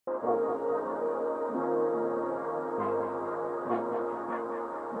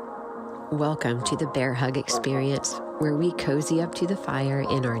Welcome to the Bear Hug Experience, where we cozy up to the fire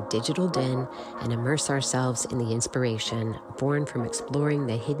in our digital den and immerse ourselves in the inspiration born from exploring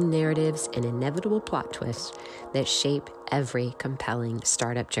the hidden narratives and inevitable plot twists that shape every compelling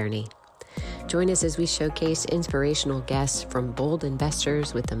startup journey. Join us as we showcase inspirational guests from bold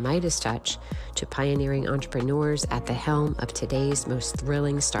investors with the Midas touch to pioneering entrepreneurs at the helm of today's most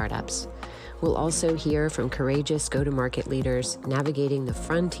thrilling startups. We'll also hear from courageous go-to-market leaders navigating the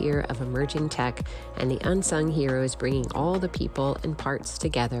frontier of emerging tech and the unsung heroes bringing all the people and parts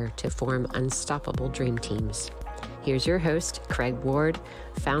together to form unstoppable dream teams. Here's your host, Kraig Ward,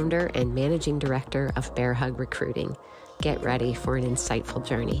 founder and managing director of Bear Hug Recruiting. Get ready for an insightful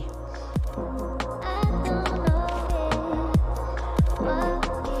journey.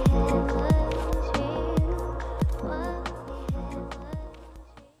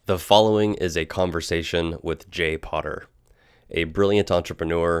 The following is a conversation with Jay Potter, a brilliant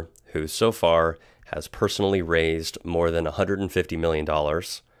entrepreneur who so far has personally raised more than $150 million,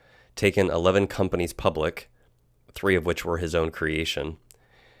 taken 11 companies public, 3 of which were his own creation,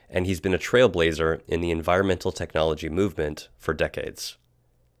 and he's been a trailblazer in the environmental technology movement for decades.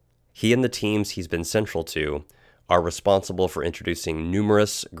 He and the teams he's been central to are responsible for introducing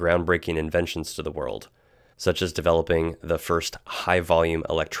numerous groundbreaking inventions to the world, such as developing the first high-volume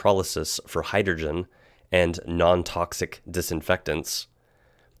electrolysis for hydrogen and non-toxic disinfectants,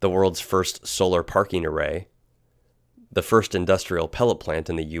 the world's first solar parking array, the first industrial pellet plant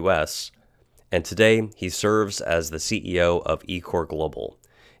in the US, and today he serves as the CEO of ECOR Global,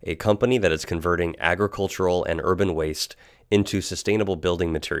 a company that is converting agricultural and urban waste into sustainable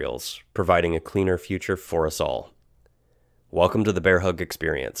building materials, providing a cleaner future for us all. Welcome to the Bear Hug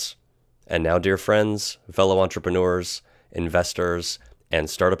Experience. And now, dear friends, fellow entrepreneurs, investors, and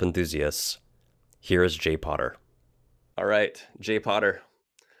startup enthusiasts, here is Jay Potter. All right, Jay Potter,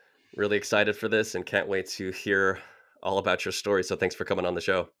 really excited for this and can't wait to hear all about your story. So thanks for coming on the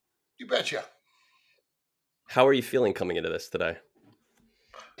show. You betcha. How are you feeling coming into this today?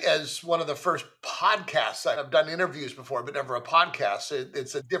 As one of the first podcasts, I've done interviews before, but never a podcast.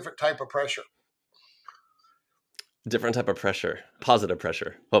 It's a different type of pressure. Different type of pressure, positive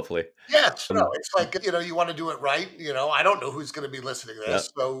pressure, hopefully. Yes, no, it's like, you want to do it right. I don't know who's going to be listening to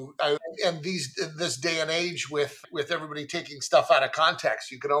this. Yeah. So, this day and age with everybody taking stuff out of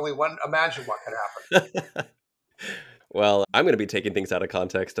context, you can only imagine what could happen. Well, I'm going to be taking things out of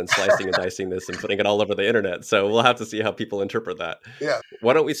context and slicing and dicing this and putting it all over the internet. So we'll have to see how people interpret that. Yeah.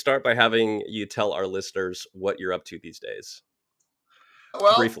 Why don't we start by having you tell our listeners what you're up to these days?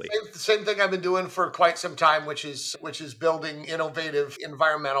 Well, briefly. Same thing I've been doing for quite some time, which is building innovative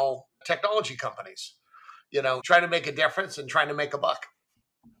environmental technology companies. Trying to make a difference and trying to make a buck.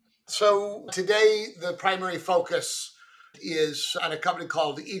 So today, the primary focus is on a company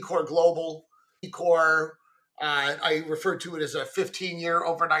called ECOR Global. ECOR, I refer to it as a 15-year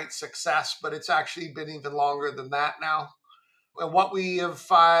overnight success, but it's actually been even longer than that now. And what we have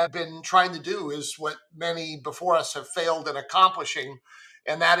been trying to do is what many before us have failed in accomplishing,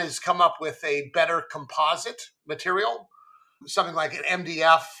 and that is come up with a better composite material, something like an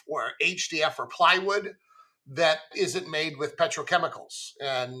MDF or HDF or plywood that isn't made with petrochemicals,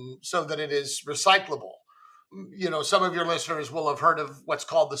 and so that it is recyclable. Some of your listeners will have heard of what's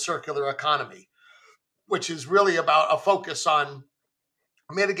called the circular economy, which is really about a focus on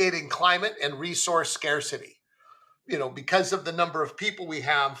mitigating climate and resource scarcity. Because of the number of people we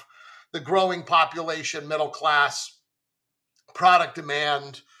have, the growing population, middle class, product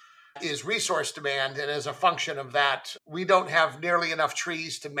demand is resource demand. And as a function of that, we don't have nearly enough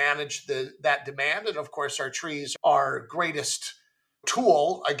trees to manage that demand. And of course, our trees are our greatest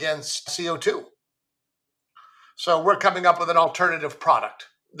tool against CO2. So we're coming up with an alternative product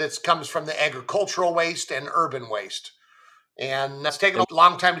that comes from the agricultural waste and urban waste. And that's taken a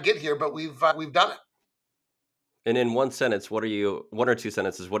long time to get here, but we've done it. And in one or two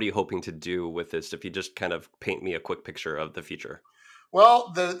sentences, what are you hoping to do with this? If you just kind of paint me a quick picture of the future.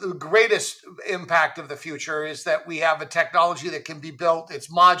 Well, the greatest impact of the future is that we have a technology that can be built.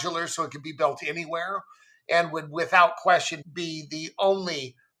 It's modular, so it can be built anywhere, and would without question be the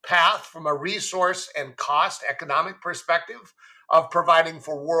only path from a resource and cost economic perspective of providing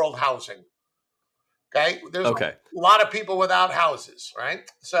for world housing. Okay. There's a lot of people without houses, right?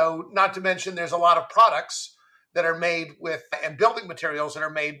 So not to mention there's a lot of products that are made with, and building materials that are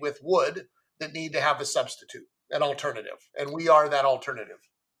made with wood that need to have a substitute, an alternative. And we are that alternative.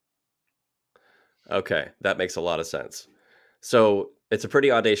 Okay. That makes a lot of sense. So it's a pretty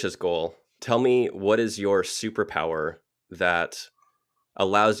audacious goal. Tell me, what is your superpower that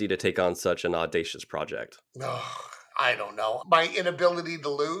allows you to take on such an audacious project? Oh, I don't know. My inability to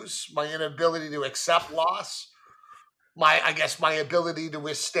lose, my inability to accept loss, I guess my ability to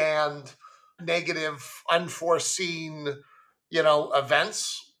withstand negative, unforeseen,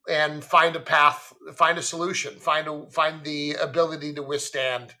 events and find a path, find a solution, find the ability to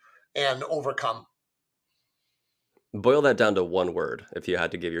withstand and overcome. Boil that down to one word. If you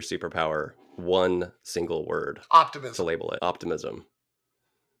had to give your superpower one single word to Optimism. label it, optimism.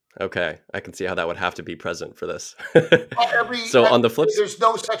 Okay, I can see how that would have to be present for this. So on the flip, There's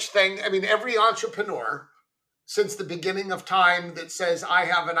no such thing. I mean, every entrepreneur since the beginning of time that says, I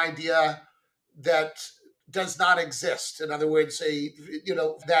have an idea that does not exist. In other words,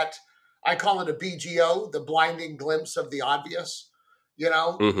 that I call it a BGO, the blinding glimpse of the obvious,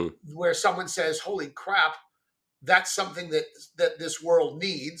 Mhm. where someone says, holy crap, that's something that this world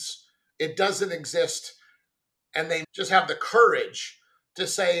needs. It doesn't exist. And they just have the courage to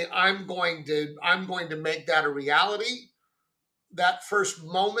say, I'm going to make that a reality. That first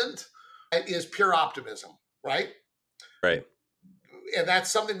moment is pure optimism, right? Right. And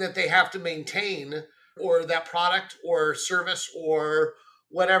that's something that they have to maintain, or that product or service or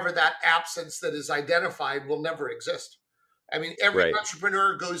whatever, that absence that is identified will never exist. I mean, every Right.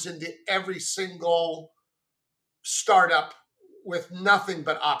 entrepreneur goes into every single startup with nothing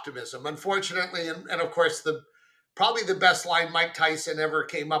but optimism, unfortunately. And of course, probably the best line Mike Tyson ever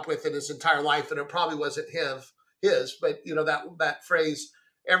came up with in his entire life, and it probably wasn't his, but that phrase,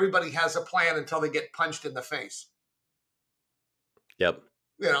 everybody has a plan until they get punched in the face. Yep.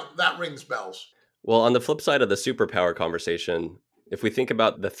 That rings bells. Well, on the flip side of the superpower conversation, if we think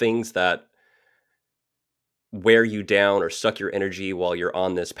about the things that wear you down or suck your energy while you're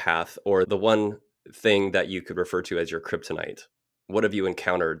on this path, or the one thing that you could refer to as your kryptonite, what have you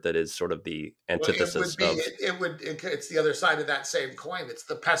encountered that is sort of the Well, antithesis of? it's the other side of that same coin. It's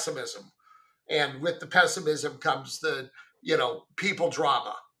the pessimism. And with the pessimism comes the, people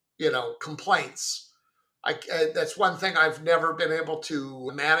drama, complaints. That's one thing I've never been able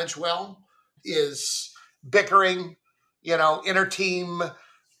to manage well, is bickering, inner team,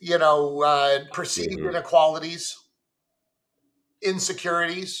 perceived Mhm. inequalities,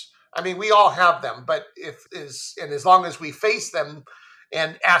 insecurities. I mean, we all have them, but as long as we face them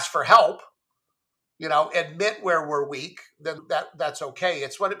and ask for help, admit where we're weak, then that's okay.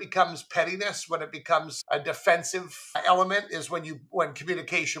 It's when it becomes pettiness, when it becomes a defensive element, is when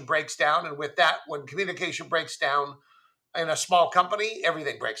communication breaks down. And with that, when communication breaks down in a small company,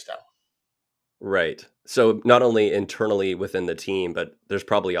 everything breaks down. Right. So not only internally within the team, but there's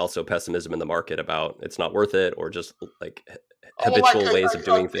probably also pessimism in the market about it's not worth it, or just like Oh, well, habitual ways of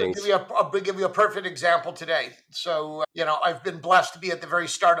doing things. I'll give you a perfect example today. So, I've been blessed to be at the very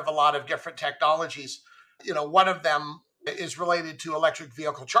start of a lot of different technologies. One of them is related to electric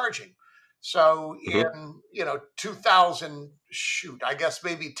vehicle charging. So Mhm. in, 2000, I guess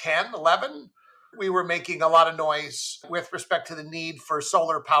maybe 10, 11, we were making a lot of noise with respect to the need for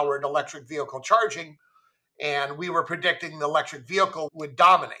solar powered electric vehicle charging. And we were predicting the electric vehicle would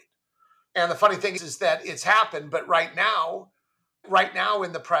dominate. And the funny thing is that it's happened, but right now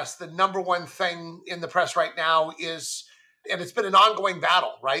in the press, the number one thing in the press right now is, and it's been an ongoing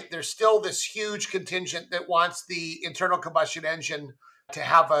battle, right? There's still this huge contingent that wants the internal combustion engine to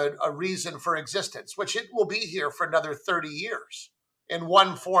have a reason for existence, which it will be here for another 30 years in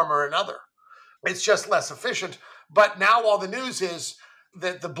one form or another. It's just less efficient. But now all the news is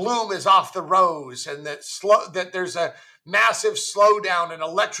that the bloom is off the rose, and that there's a massive slowdown in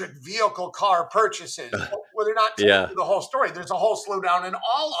electric vehicle car purchases. Well, they're not telling Yeah. you the whole story. There's a whole slowdown in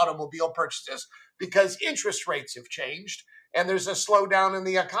all automobile purchases because interest rates have changed, and there's a slowdown in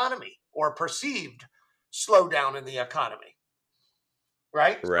the economy, or perceived slowdown in the economy,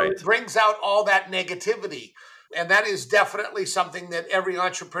 right? So it Right. brings out all that negativity. And that is definitely something that every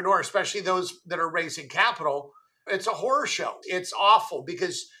entrepreneur, especially those that are raising capital, it's a horror show. It's awful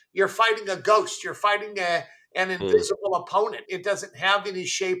because you're fighting a ghost. You're fighting an Mm. invisible opponent. It doesn't have any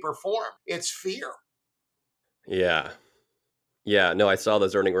shape or form. It's fear. Yeah. Yeah, no, I saw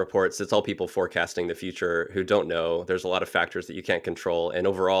those earning reports. It's all people forecasting the future who don't know. There's a lot of factors that you can't control. And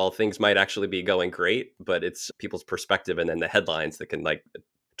overall, things might actually be going great, but it's people's perspective and then the headlines that can like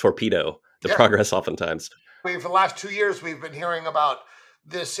torpedo the Yeah. progress oftentimes. For the last 2 years, we've been hearing about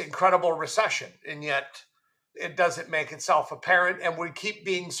this incredible recession, and yet it doesn't make itself apparent. And we keep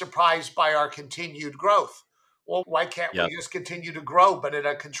being surprised by our continued growth. Well, why can't we Yep. just continue to grow, but at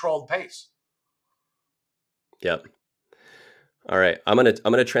a controlled pace? Yep. All right. I'm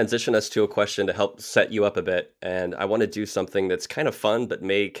gonna transition us to a question to help set you up a bit. And I want to do something that's kind of fun, but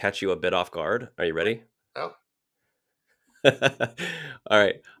may catch you a bit off guard. Are you ready? No? All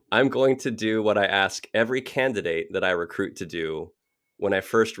right. I'm going to do what I ask every candidate that I recruit to do when I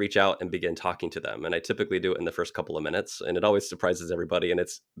first reach out and begin talking to them. And I typically do it in the first couple of minutes, and it always surprises everybody. And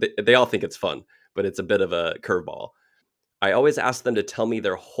they all think it's fun, but it's a bit of a curveball. I always ask them to tell me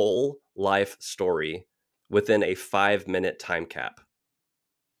their whole life story within a 5-minute time cap,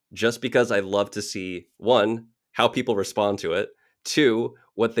 just because I love to see, one, how people respond to it, two,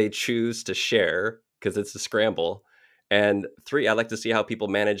 what they choose to share, because it's a scramble, and three, I like to see how people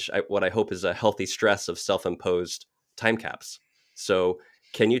manage what I hope is a healthy stress of self-imposed time caps. So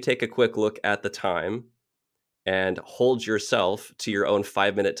can you take a quick look at the time and hold yourself to your own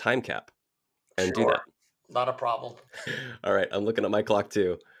 5-minute time cap and do that? Not a problem. All right, I'm looking at my clock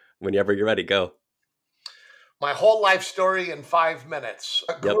too. Whenever you're ready, go. My whole life story in 5 minutes.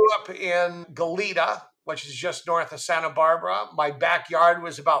 I Yep. grew up in Goleta, which is just north of Santa Barbara. My backyard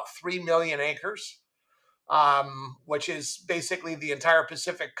was about 3 million acres, which is basically the entire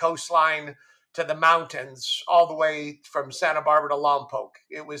Pacific coastline to the mountains, all the way from Santa Barbara to Lompoc.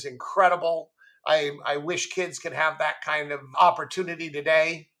 It was incredible. I wish kids could have that kind of opportunity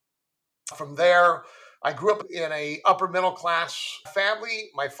today. From there, I grew up in a upper middle class family.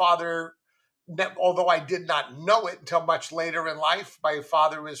 My father, although I did not know it until much later in life, my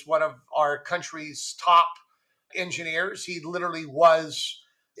father was one of our country's top engineers. He literally was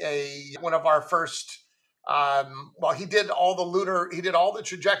one of our first. He did all the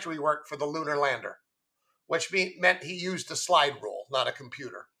trajectory work for the lunar lander, which meant he used a slide rule, not a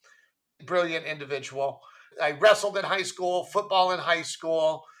computer. Brilliant individual. I wrestled in high school, football in high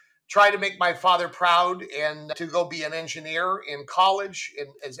school, tried to make my father proud and to go be an engineer in college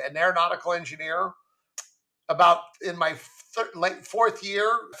as an aeronautical engineer. About in my late fourth year,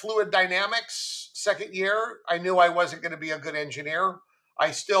 fluid dynamics, second year, I knew I wasn't going to be a good engineer.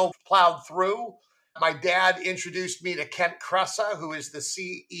 I still plowed through. My dad introduced me to Kent Cressa, who is the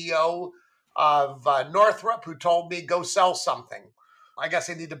CEO of Northrop, who told me, go sell something. I guess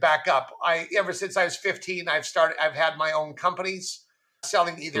I need to back up. Ever since I was 15, I've had my own companies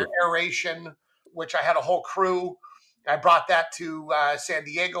selling either aeration, which I had a whole crew. I brought that to San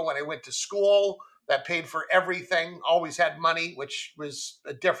Diego when I went to school. That paid for everything, always had money, which was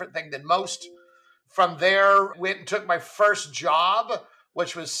a different thing than most. From there, went and took my first job,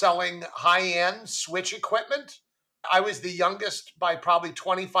 which was selling high-end switch equipment. I was the youngest by probably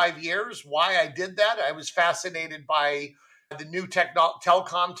 25 years. Why I did that? I was fascinated by the new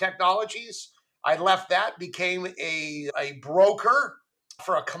telecom technologies. I left that, became a broker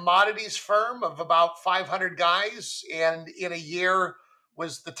for a commodities firm of about 500 guys, and in a year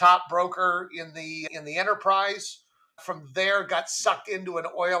was the top broker in the enterprise. From there, got sucked into an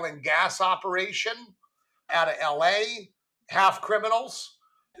oil and gas operation out of LA, half criminals,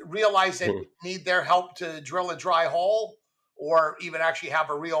 realized I didn't need their help to drill a dry hole or even actually have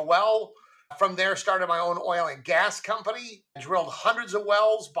a real well. From there, started my own oil and gas company, drilled hundreds of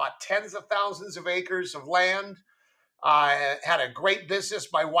wells, bought tens of thousands of acres of land. I had a great business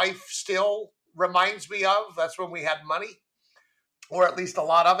my wife still reminds me of. That's when we had money, or at least a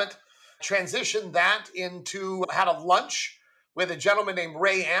lot of it. Transitioned that into, had a lunch with a gentleman named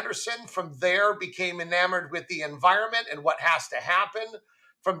Ray Anderson. From there, became enamored with the environment and what has to happen.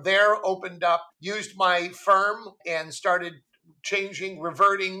 From there, opened up, used my firm and started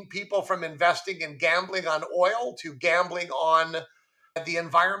reverting people from investing and gambling on oil to gambling on the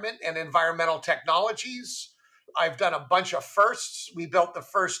environment and environmental technologies. I've done a bunch of firsts. We built the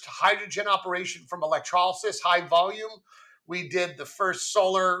first hydrogen operation from electrolysis, high volume. We did the first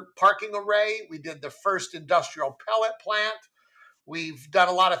solar parking array. We did the first industrial pellet plant. We've done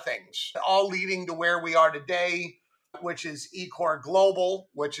a lot of things, all leading to where we are today, which is ECOR Global,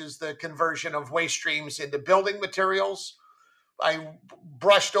 which is the conversion of waste streams into building materials. I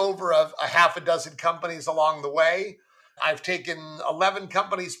brushed over a half a dozen companies along the way. I've taken 11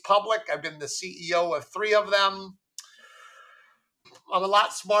 companies public. I've been the CEO of 3 of them. I'm a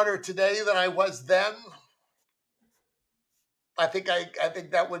lot smarter today than I was then. I think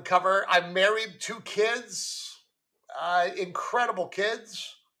that would cover. I'm married, 2 kids, incredible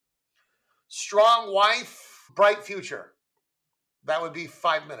kids, strong wife, bright future. That would be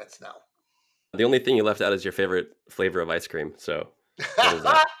 5 minutes now. The only thing you left out is your favorite flavor of ice cream. So what is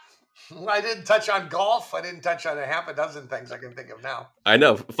that? I didn't touch on golf. I didn't touch on a half a dozen things I can think of now. I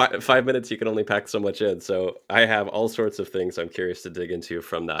know 5 minutes, you can only pack so much in. So I have all sorts of things I'm curious to dig into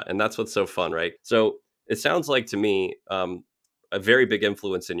from that. And that's what's so fun, right? So it sounds like to me, a very big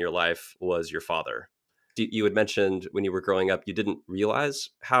influence in your life was your father. You had mentioned when you were growing up, you didn't realize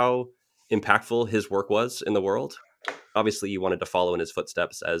how impactful his work was in the world. Obviously, you wanted to follow in his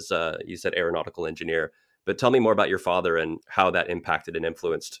footsteps as, you said, aeronautical engineer. But tell me more about your father and how that impacted and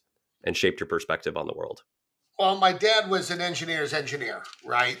influenced and shaped your perspective on the world. Well, my dad was an engineer's engineer,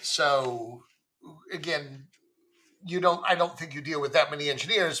 right? So again, I don't think you deal with that many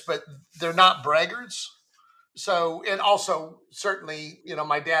engineers, but they're not braggarts. So, and also certainly,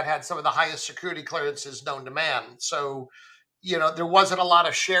 my dad had some of the highest security clearances known to man. So, there wasn't a lot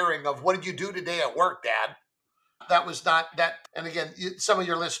of sharing of what did you do today at work, Dad? That was not that. And again, some of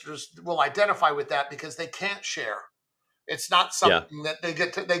your listeners will identify with that because they can't share. It's not Yeah. something that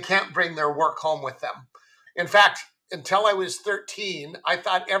they can't bring their work home with them. In fact, until I was 13, I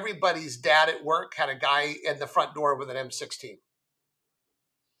thought everybody's dad at work had a guy in the front door with an M16.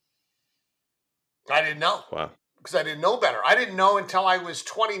 I didn't know Wow. because I didn't know better. I didn't know until I was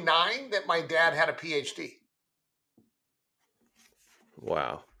 29 that my dad had a PhD.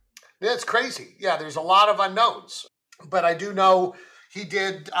 Wow. It's crazy. Yeah, there's a lot of unknowns, but I do know he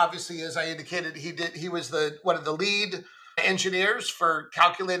did. Obviously, as I indicated, he was one of the lead engineers for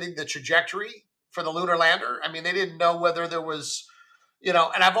calculating the trajectory for the lunar lander. I mean, they didn't know whether there was, and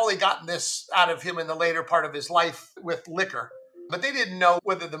I've only gotten this out of him in the later part of his life with liquor, but they didn't know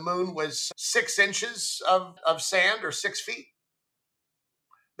whether the moon was 6 inches of sand or 6 feet.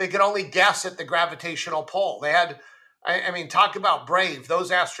 They could only guess at the gravitational pull. They had, I mean, talk about brave.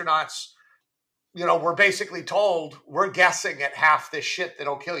 Those astronauts, were basically told, we're guessing at half this shit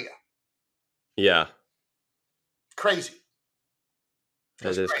that'll kill you. Yeah. Crazy.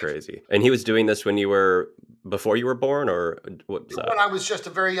 That is crazy. And he was doing this before you were born, or what was that? When I was just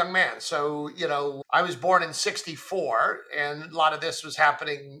a very young man. So, I was born in 64, and a lot of this was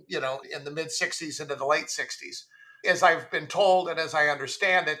happening, in the mid 60s into the late 60s. As I've been told, and as I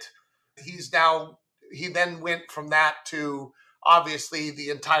understand it, he then went from that to obviously the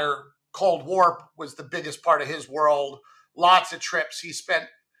entire Cold War was the biggest part of his world. Lots of trips. He spent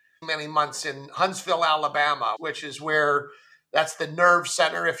many months in Huntsville, Alabama, which is that's the nerve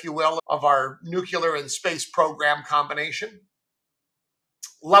center, if you will, of our nuclear and space program combination.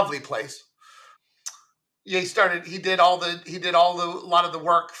 Lovely place. He did a lot of the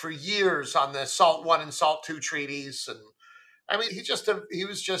work for years on the SALT I and SALT II treaties. And I mean, he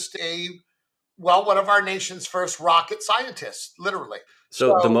was just one of our nation's first rocket scientists, literally.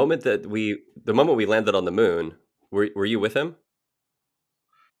 So the moment we landed on the moon, were you with him?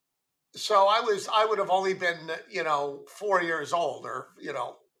 So I would have only been, 4 years old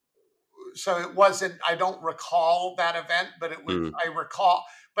so it wasn't, I don't recall that event, but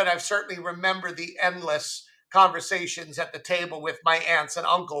I certainly remember the endless conversations at the table with my aunts and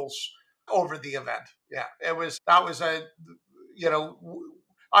uncles over the event. Yeah,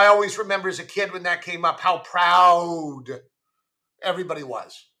 I always remember as a kid when that came up, how proud everybody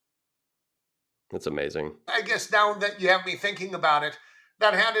was. That's amazing. I guess now that you have me thinking about it,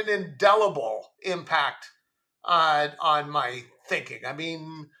 that had an indelible impact on my thinking. I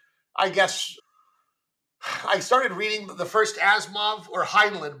mean, I guess I started reading the first Asimov or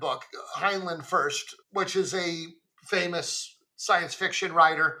Heinlein book, Heinlein first, which is a famous science fiction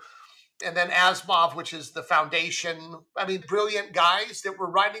writer, and then Asimov, which is the foundation. I mean, brilliant guys that were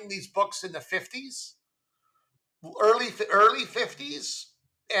writing these books in the 50s, early 50s,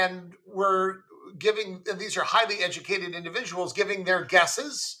 and these are highly educated individuals giving their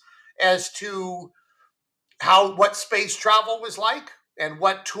guesses as to what space travel was like and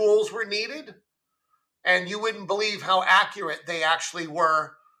what tools were needed. And you wouldn't believe how accurate they actually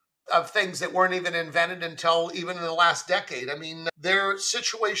were of things that weren't even invented until even in the last decade. I mean, their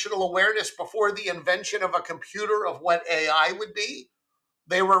situational awareness before the invention of a computer of what AI would be,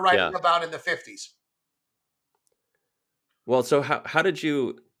 they were writing about in the 50s. Well, so how did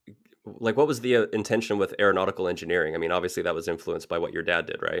you, what was the intention with aeronautical engineering? I mean, obviously that was influenced by what your dad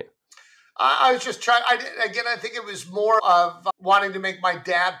did, right? I was just trying. I think it was more of wanting to make my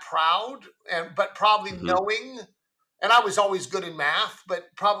dad proud, but probably knowing, and I was always good in math, but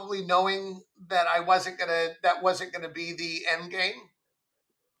probably knowing that that wasn't gonna be the end game.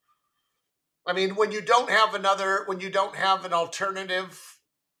 I mean, when you don't have an alternative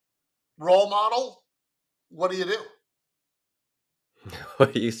role model, what do you do?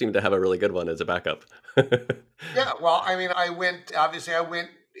 You seem to have a really good one as a backup. Yeah, well, I mean, I went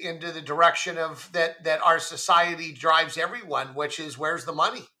into the direction of that our society drives everyone, which is where's the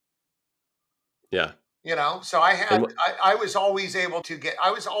money? Yeah. So I was always able to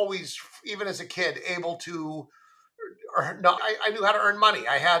even as a kid, able to, I knew how to earn money.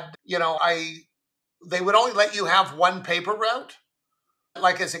 I had, they would only let you have one paper route.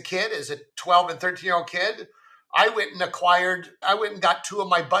 Like as a kid, as a 12 and 13-year-old kid, I went and got 2 of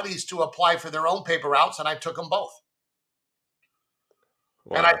my buddies to apply for their own paper routes, and I took them both.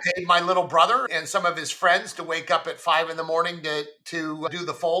 And I Wow. paid my little brother and some of his friends to wake up at 5 in the morning to do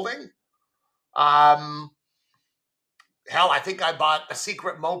the folding. Um, Hell, I think I bought a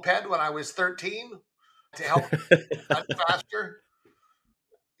secret moped when I was 13 to help run faster.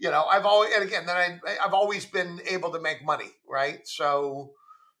 I've always, and again, I've always been able to make money, right? So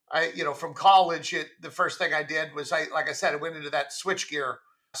from college, the first thing I did was like I said, I went into that switchgear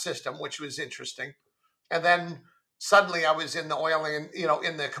system, which was interesting. And then suddenly I was in the oil and,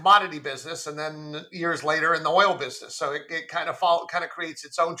 in the commodity business. And then years later in the oil business. So it kind of creates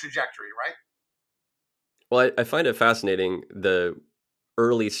its own trajectory, right? Well, I find it fascinating the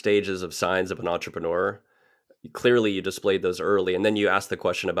early stages of signs of an entrepreneur. Clearly, you displayed those early, and then you asked the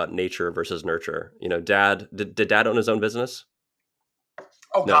question about nature versus nurture. Did dad own his own business?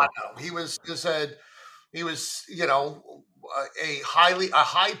 Oh God, No. no. He was a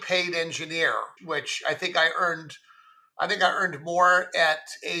high paid engineer, which I think I earned more at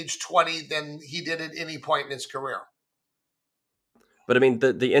age 20 than he did at any point in his career. But I mean,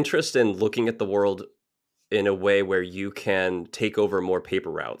 the interest in looking at the world in a way where you can take over more paper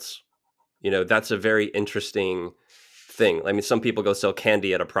routes, that's a very interesting thing. I mean, some people go sell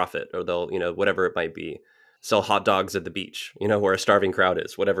candy at a profit, or they'll, whatever it might be, sell hot dogs at the beach, where a starving crowd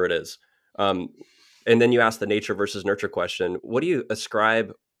is, whatever it is. Um, and then you ask the nature versus nurture question. What do you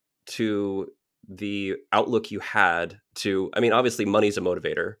ascribe to the outlook you had to, I mean, obviously money's a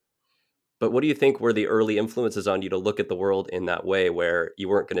motivator, but what do you think were the early influences on you to look at the world in that way, where you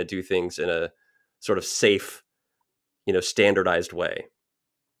weren't going to do things in a sort of safe, standardized way?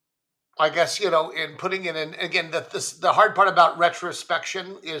 I guess, in putting it in again, the hard part about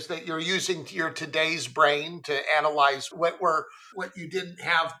retrospection is that you're using your today's brain to analyze what you didn't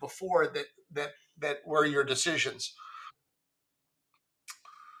have before that were your decisions.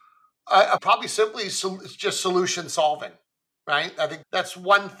 Probably simply just solution solving, right? I think that's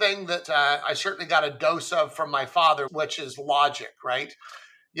one thing that I certainly got a dose of from my father, which is logic, right?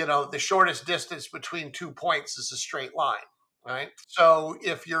 The shortest distance between 2 points is a straight line, right? So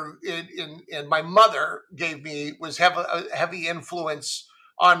if you're and my mother have a heavy influence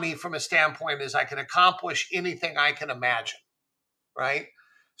on me from a standpoint as I can accomplish anything I can imagine, right?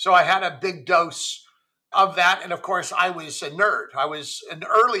 So I had a big dose of that. And of course, I was a nerd. I was an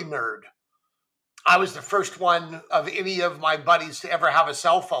early nerd. I was the first one of any of my buddies to ever have a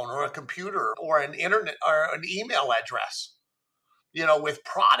cell phone or a computer or an internet or an email address, with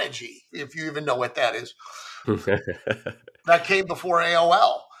Prodigy, if you even know what that is. That came before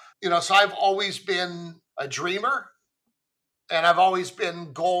AOL. So I've always been a dreamer and I've always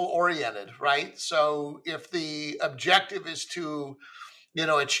been goal oriented, right? So if the objective is to,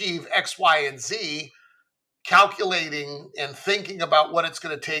 achieve X, Y, and Z, calculating and thinking about what it's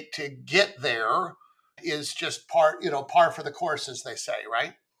going to take to get there is just par for the course, as they say,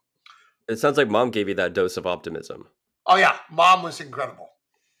 right? It sounds like mom gave you that dose of optimism. Oh yeah, mom was incredible.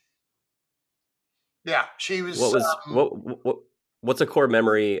 Yeah, she was. What was what's a core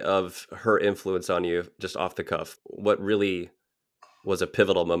memory of her influence on you, just off the cuff? What really was a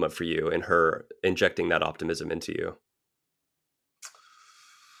pivotal moment for you in her injecting that optimism into you?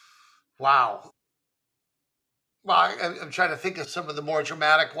 Wow. Well, I'm trying to think of some of the more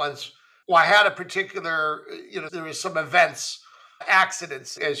dramatic ones. Well, I had a particular, there was some events,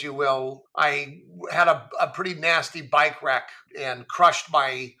 accidents, as you will. I had a pretty nasty bike wreck and crushed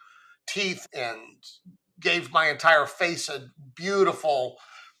my teeth and gave my entire face a beautiful,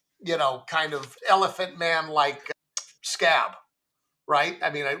 kind of elephant man like scab, right? I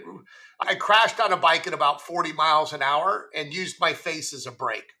mean, I crashed on a bike at about 40 miles an hour and used my face as a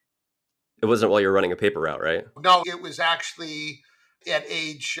brake. It wasn't while you were running a paper route, right? No, it was actually at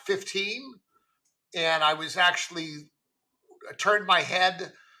age 15. And I was actually turned my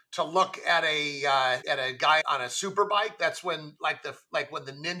head to look at a guy on a super bike. That's when when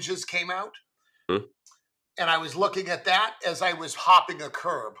the ninjas came out. Hmm? And I was looking at that as I was hopping a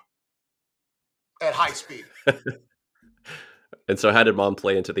curb at high speed. And so how did mom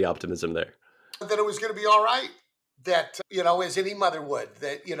play into the optimism there? That it was going to be all right. That, as any mother would,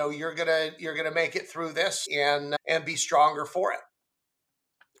 that, you're gonna make it through this and be stronger for it.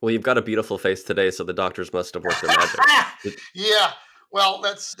 Well, you've got a beautiful face today, so the doctors must have worked their magic. Yeah. Well,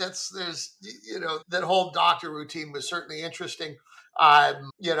 there's that whole doctor routine was certainly interesting.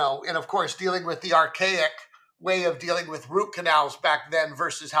 And of course dealing with the archaic way of dealing with root canals back then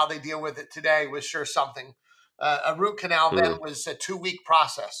versus how they deal with it today was sure something. A root canal then was a 2-week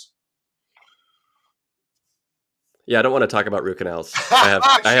process. Yeah, I don't want to talk about root canals. I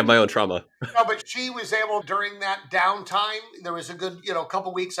have my own trauma. No, but she was able during that downtime. There was a good,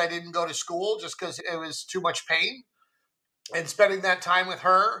 couple weeks I didn't go to school just because it was too much pain. and spending that time with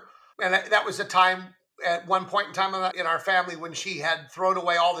her. And that was a time at one point in time in our family when she had thrown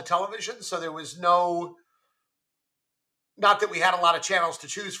away all the television. So there was not that we had a lot of channels to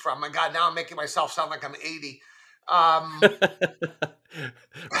choose from. My God, now I'm making myself sound like I'm 80. Um,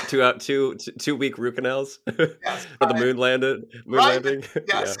 2 week root canals yes, for the moon right. landing.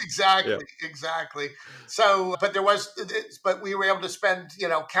 Yes, Yeah, yeah. exactly. So, but we were able to spend,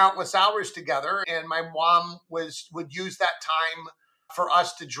 countless hours together. And my mom would use that time for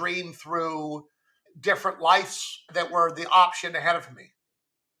us to dream through different lives that were the option ahead of me.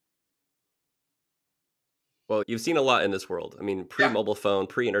 Well, you've seen a lot in this world. I mean, Yeah. pre-mobile phone,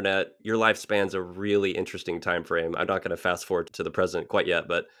 pre-internet, your lifespan's a really interesting time frame. I'm not going to fast forward to the present quite yet,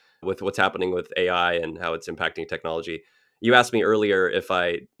 but with what's happening with AI and how it's impacting technology. You asked me earlier if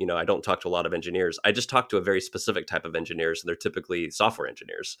I don't talk to a lot of engineers. I just talk to a very specific type of engineers, and they're typically software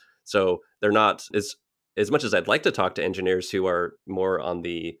engineers. So they're not as much as I'd like to talk to engineers who are more on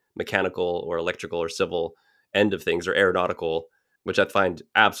the mechanical or electrical or civil end of things or aeronautical, which I find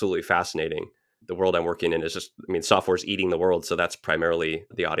absolutely fascinating. The world I'm working in is just, I mean, software's eating the world. So that's primarily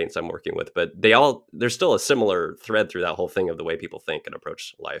the audience I'm working with. But there's still a similar thread through that whole thing of the way people think and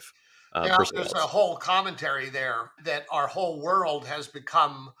approach life. Yeah, there's a Personalities. whole commentary there that our whole world has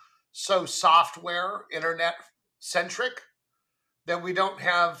become so software, internet centric that we don't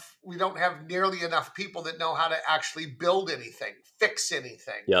have nearly enough people that know how to actually build anything, fix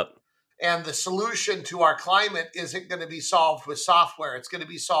anything. Yep. And the solution to our climate isn't going to be solved with software. It's going to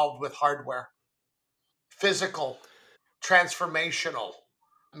be solved with hardware, physical, transformational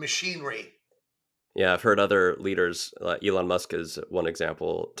machinery. Yeah. I've heard other leaders, Elon Musk is one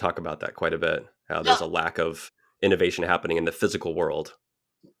example, talk about that quite a bit, how Yeah. there's a lack of innovation happening in the physical world.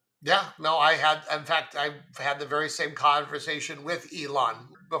 Yeah. No, in fact, I've had the very same conversation with Elon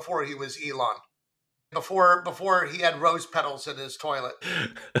before he was Elon, before he had rose petals in his toilet.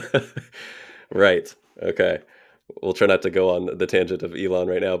 Right. Okay. We'll try not to go on the tangent of Elon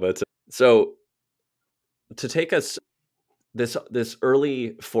right now, but so to take us this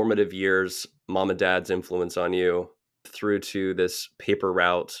early formative years, mom and dad's influence on you through to this paper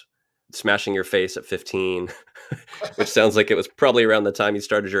route, smashing your face at 15, which sounds like it was probably around the time you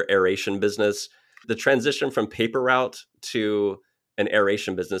started your aeration business. The transition from paper route to an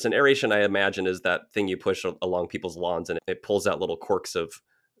aeration business. And aeration, I imagine, is that thing you push along people's lawns and it pulls out little corks of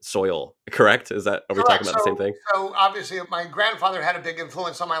soil. Correct? Are we talking Correct. about the same thing? So obviously, my grandfather had a big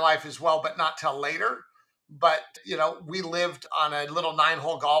influence on my life as well, but not till later. But we lived on a little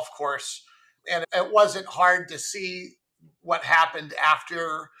 9-hole golf course, and it wasn't hard to see what happened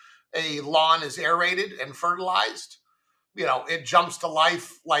after a lawn is aerated and fertilized. It jumps to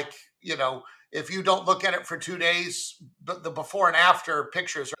life like, if you don't look at it for 2 days, but the before and after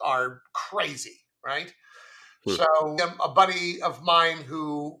pictures are crazy, right? Hmm. So a buddy of mine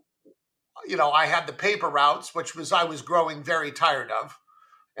who, I had the paper routes, I was growing very tired of.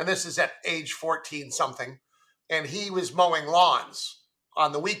 And this is at age 14 something. And he was mowing lawns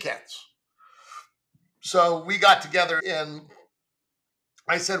on the weekends. So we got together and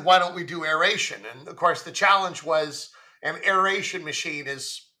I said, why don't we do aeration? And of course, the challenge was an aeration machine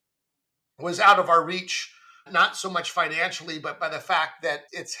was out of our reach, not so much financially, but by the fact that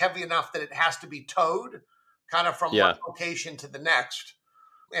it's heavy enough that it has to be towed kind of from one Yeah. location to the next.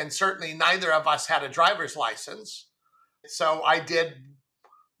 And certainly neither of us had a driver's license. So I did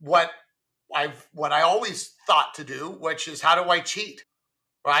what I always thought to do, which is how do I cheat,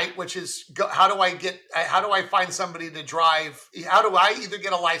 right? Which is how do I find somebody to drive? How do I either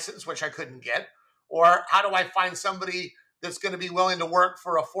get a license, which I couldn't get, or how do I find somebody that's going to be willing to work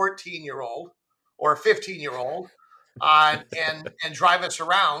for a 14-year-old or a 15-year-old and drive us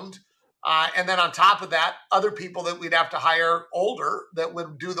around? And then on top of that, other people that we'd have to hire older that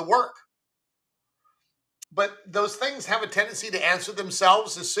would do the work. But those things have a tendency to answer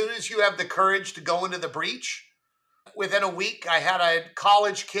themselves as soon as you have the courage to go into the breach. Within a week, I had a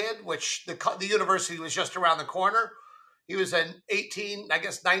college kid, which the university was just around the corner. He was an 18, I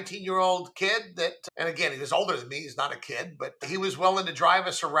guess 19-year-old kid and again, he was older than me. He's not a kid, but he was willing to drive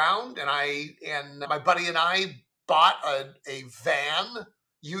us around. And my buddy and I bought a van.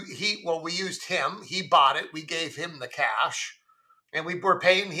 We used him. He bought it. We gave him the cash. And we were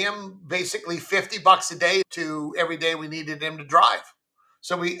paying him basically $50 a day to every day we needed him to drive.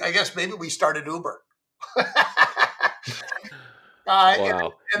 So I guess maybe we started Uber.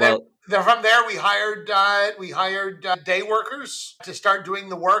 Wow. And Well, then from there we hired day workers to start doing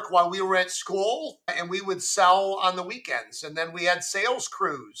the work while we were at school, and we would sell on the weekends. And then we had sales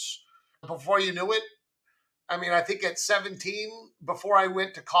crews. Before you knew it, I mean, I think at 17, before I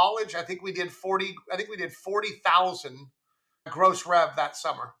went to college, I think we did 40,000 gross rev that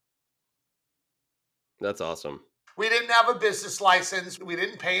summer. That's awesome. We didn't have a business license. We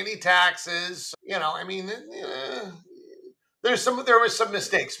didn't pay any taxes. There was some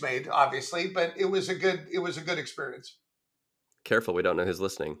mistakes made, obviously, but it was a good experience. Careful, we don't know who's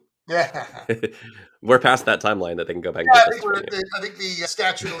listening. Yeah. We're past that timeline that they can go back and get this from you. I think the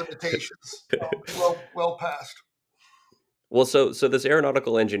statute of limitations well past. Well, so this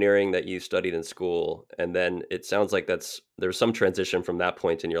aeronautical engineering that you studied in school, and then it sounds like there's some transition from that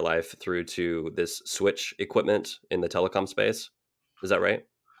point in your life through to this switch equipment in the telecom space. Is that right?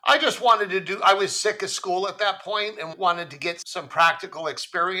 I was sick of school at that point and wanted to get some practical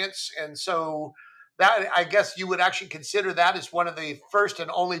experience. And so that, I guess you would actually consider that as one of the first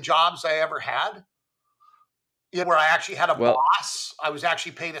and only jobs I ever had, where I actually had a boss. I was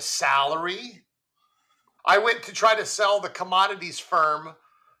actually paid a salary. I went to try to sell the commodities firm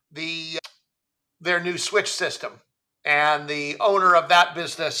their new switch system. And the owner of that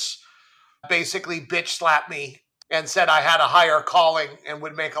business basically bitch slapped me and said I had a higher calling and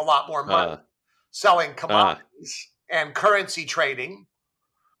would make a lot more money selling commodities and currency trading.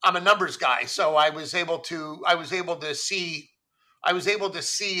 I'm a numbers guy, so I was able to see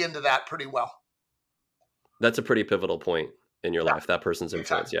into that pretty well. That's a pretty pivotal point in your life, that person's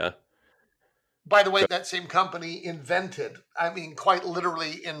influence, yeah. By the way, that same company quite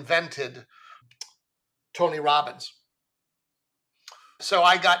literally invented Tony Robbins. So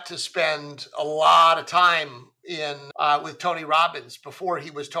I got to spend a lot of time with Tony Robbins before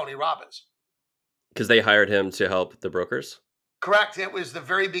he was Tony Robbins. Because they hired him to help the brokers? Correct. It was the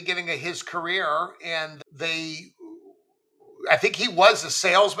very beginning of his career, and I think he was a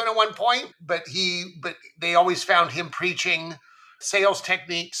salesman at one point, but they always found him preaching sales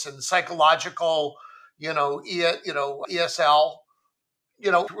techniques and psychological, ESL,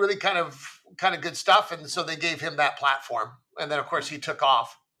 really kind of good stuff. And so they gave him that platform. And then of course he took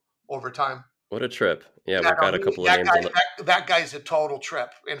off over time. What a trip. Yeah, we've got a couple of names. That guy's a total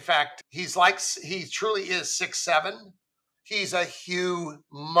trip. In fact, he truly is 6'7". He's a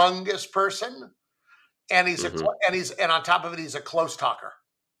humongous person. And and on top of it, he's a close talker.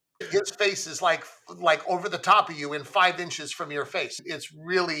 His face is like over the top of you and 5 inches from your face. It's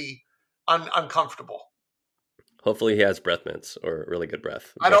really uncomfortable. Hopefully he has breath mints or really good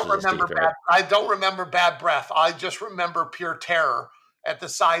breath. I don't remember bad breath. I just remember pure terror at the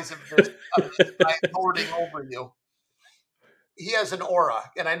size of this guy lording over you. He has an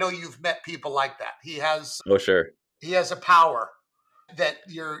aura, and I know you've met people like that. He has a power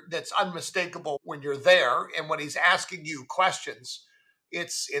that's unmistakable when you're there, and when he's asking you questions,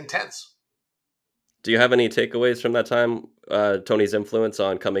 it's intense. Do you have any takeaways from that time, Tony's influence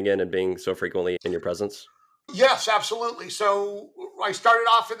on coming in and being so frequently in your presence? Yes, absolutely. So I started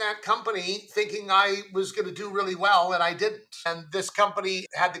off in that company thinking I was going to do really well, and I didn't. And this company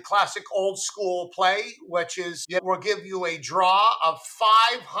had the classic old school play, which is we'll give you a draw of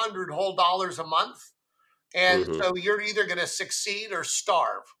 $500 whole a month. And so you're either going to succeed or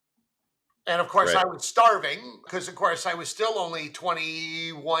starve. And of course, I was starving because, of course, I was still only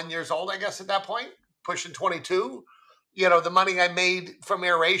 21 years old, I guess, at that point, pushing 22. The money I made from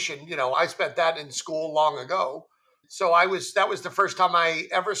aeration, I spent that in school long ago. So that was the first time I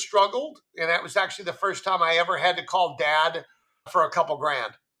ever struggled. And that was actually the first time I ever had to call dad for a couple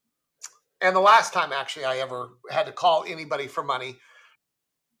grand. And the last time actually I ever had to call anybody for money.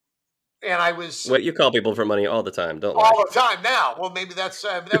 And I was... Wait, you call people for money all the time, don't you? All the time now. Well, maybe that was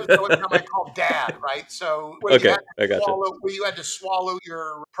the only time I called dad, right? So I gotcha. You had to swallow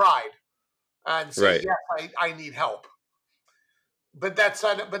your pride and say, yes, I need help. But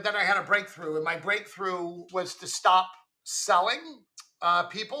then I had a breakthrough, and my breakthrough was to stop selling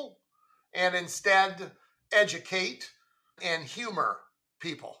people and instead educate and humor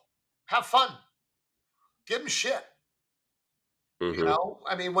people. Have fun. Give them shit.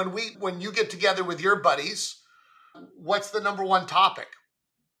 When you get together with your buddies, what's the number one topic?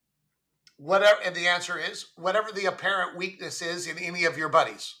 And the answer is whatever the apparent weakness is in any of your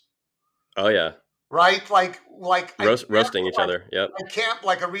buddies. Oh yeah. Right? Roasting each other. Yep. I can't,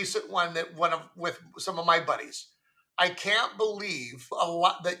 like a recent one with some of my buddies. I can't believe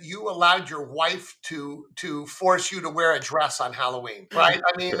that you allowed your wife to force you to wear a dress on Halloween. Right?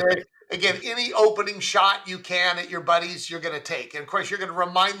 I mean, again, any opening shot you can at your buddies, you're going to take. And of course, you're going to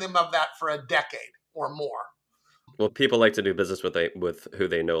remind them of that for a decade or more. Well, people like to do business with who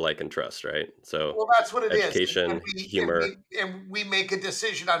they know, like, and trust, right? So, well, that's what it education, is. humor. And we make a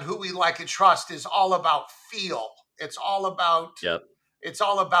decision on who we like and trust is all about feel. It's all about It's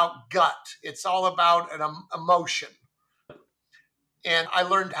all about gut. It's all about an emotion. And I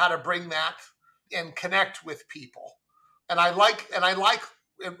learned how to bring that and connect with people And I like,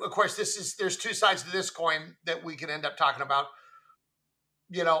 of course, there's two sides to this coin that we can end up talking about.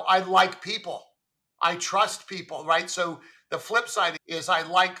 I like people. I trust people, right? So the flip side is I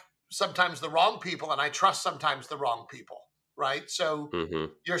like sometimes the wrong people and I trust sometimes the wrong people, right? So Mm-hmm.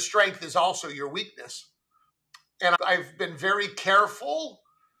 your strength is also your weakness. And I've been very careful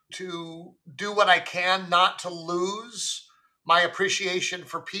to do what I can not to lose my appreciation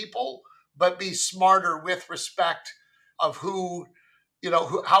for people, but be smarter with respect of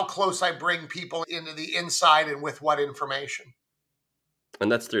how close I bring people into the inside and with what information.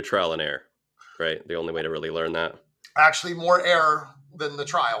 And that's through trial and error, right? The only way to really learn that. Actually, more error than the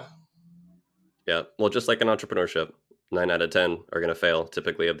trial. Yeah. Well, just like in entrepreneurship, 9 out of 10 are going to fail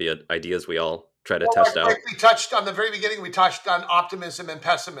typically of the ideas we all try to test out. Like we touched on the very beginning, we touched on optimism and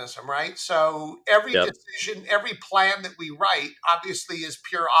pessimism, right? So every Yep. decision, every plan that we write obviously is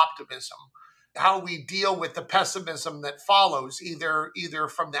pure optimism. How we deal with the pessimism that follows, either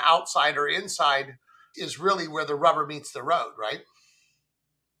from the outside or inside, is really where the rubber meets the road, right?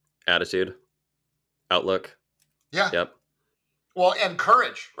 Attitude, outlook. Yeah. Yep. Well, and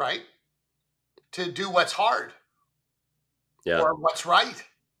courage, right? To do what's hard Yeah. or what's right.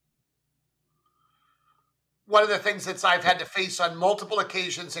 One of the things that I've had to face on multiple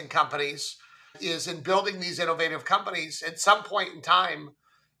occasions in companies is in building these innovative companies, at some point in time,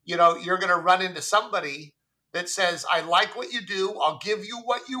 you're going to run into somebody that says, I like what you do. I'll give you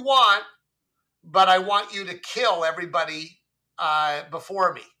what you want, but I want you to kill everybody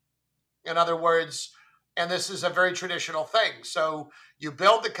before me. In other words, and this is a very traditional thing. So you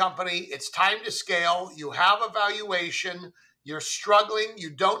build the company, it's time to scale, you have a valuation, you're struggling,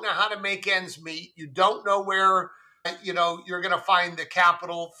 you don't know how to make ends meet, you don't know where you're going to find the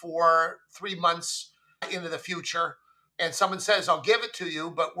capital for 3 months into the future. And someone says, I'll give it to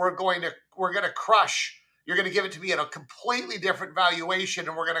you, but we're going to crush. You're going to give it to me at a completely different valuation,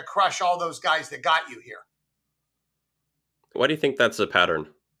 and we're going to crush all those guys that got you here. Why do you think that's a pattern?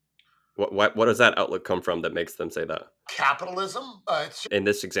 What does that outlook come from that makes them say that? Capitalism. In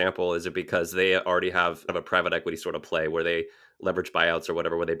this example, is it because they already have a private equity sort of play where they leverage buyouts or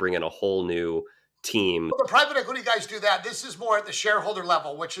whatever, where they bring in a whole new team? Well, the private equity guys do that. This is more at the shareholder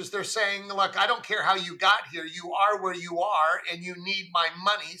level, which is they're saying, look, I don't care how you got here. You are where you are and you need my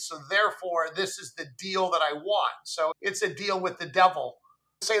money. So therefore, this is the deal that I want. So it's a deal with the devil.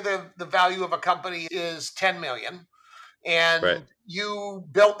 Say the value of a company is 10 million and Right. you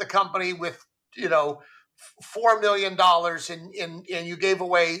built the company with, $4 million and you gave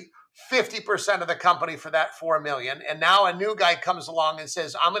away 50% of the company for that 4 million. And now a new guy comes along and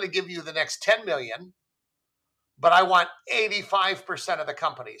says, I'm going to give you the next 10 million, but I want 85% of the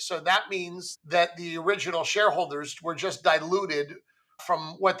company. So that means that the original shareholders were just diluted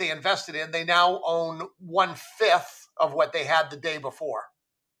from what they invested in. They now own 1/5 of what they had the day before.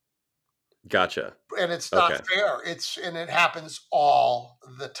 Gotcha. And it's not fair. And it happens all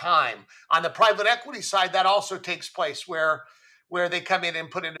the time. On the private equity side, that also takes place where they come in and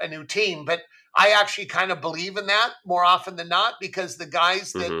put in a new team. But I actually kind of believe in that more often than not, because the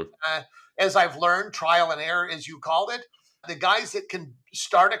guys that, as I've learned, trial and error, as you called it, the guys that can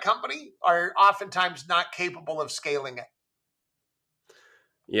start a company are oftentimes not capable of scaling it.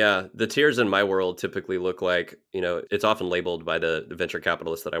 Yeah, the tiers in my world typically look like, it's often labeled by the venture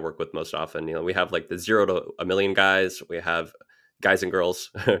capitalists that I work with most often. We have like the 0 to 1 million guys, we have guys and girls,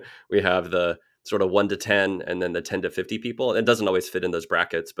 we have the sort of 1 to 10, and then the 10 to 50 people. It doesn't always fit in those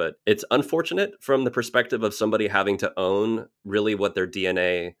brackets, but it's unfortunate from the perspective of somebody having to own really what their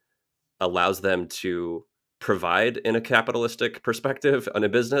DNA allows them to provide in a capitalistic perspective on a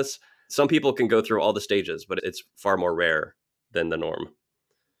business. Some people can go through all the stages, but it's far more rare than the norm.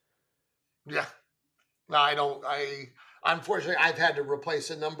 Yeah. No, unfortunately, I've had to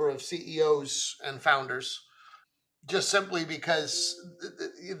replace a number of CEOs and founders just simply because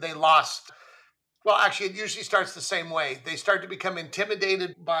they lost. Well, actually, it usually starts the same way. They start to become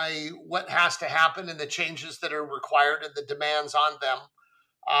intimidated by what has to happen and the changes that are required and the demands on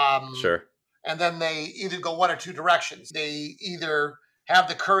them. Sure. And then they either go one or two directions. They either have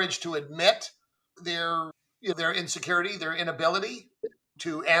the courage to admit their insecurity, their inability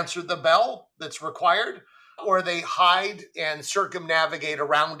to answer the bell that's required, or they hide and circumnavigate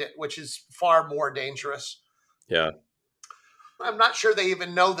around it, which is far more dangerous. Yeah. I'm not sure they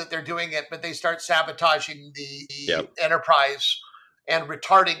even know that they're doing it, but they start sabotaging the Yep. enterprise and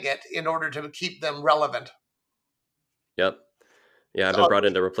retarding it in order to keep them relevant. Yep. Yeah, I've been brought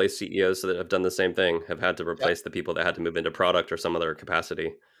in to replace CEOs that have done the same thing, have had to replace the people that had to move into product or some other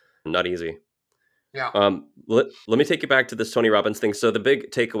capacity. Not easy. Yeah. Let me take you back to this Tony Robbins thing. So the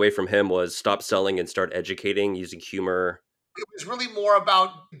big takeaway from him was stop selling and start educating using humor. It was really more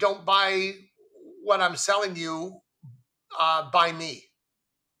about don't buy what I'm selling you, buy me.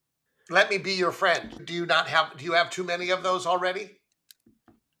 Let me be your friend. Do you have too many of those already?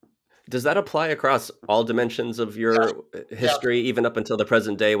 Does that apply across all dimensions of Yes. your Yes. history, even up until the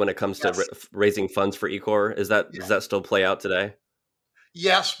present day when it comes to Yes. raising funds for ECOR? Does that still play out today?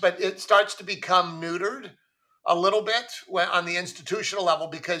 Yes, but it starts to become neutered a little bit on the institutional level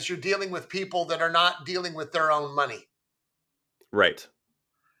because you're dealing with people that are not dealing with their own money, Right.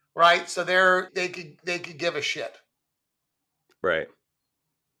 right? So they could give a shit. Right.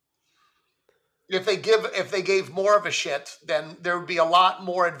 If they gave more of a shit, then there would be a lot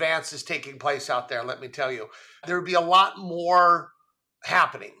more advances taking place out there, let me tell you. There would be a lot more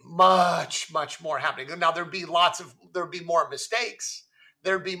happening, much more happening. Now there'd be more mistakes.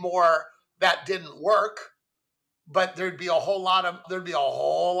 There'd be more that didn't work, but there'd be a whole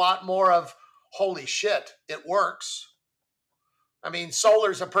lot more of holy shit, it works. I mean,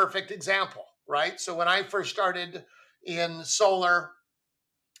 solar's a perfect example, right? So when I first started in solar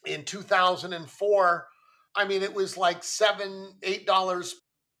in 2004, I mean, it was like $7, $8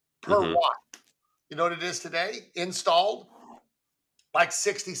 per Hmm. watt. You know what it is today? Installed, like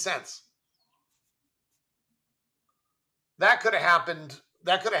 60 cents. That could have happened.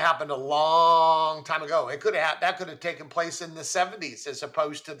 That could have happened a long time ago. That could have taken place in the 70s as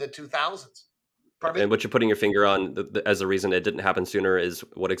opposed to the 2000s. Pardon me? And what you're putting your finger on as a reason it didn't happen sooner is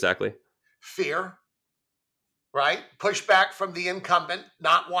what exactly? Fear, right? Pushback from the incumbent,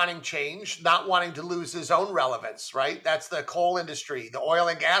 not wanting change, not wanting to lose his own relevance, right? That's the coal industry, the oil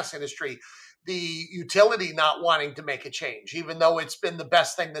and gas industry, the utility not wanting to make a change, even though it's been the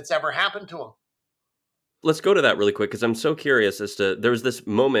best thing that's ever happened to them. Let's go to that really quick because I'm so curious as to there was this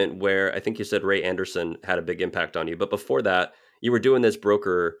moment where I think you said Ray Anderson had a big impact on you, but before that, you were doing this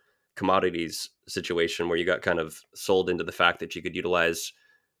broker commodities situation where you got kind of sold into the fact that you could utilize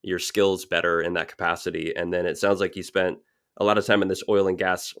your skills better in that capacity. And then it sounds like you spent a lot of time in this oil and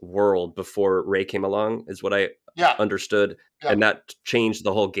gas world before Ray came along, is what I Yeah, understood. yeah. And that changed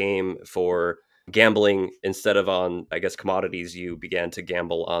the whole game for gambling. Instead of on, I guess, commodities, you began to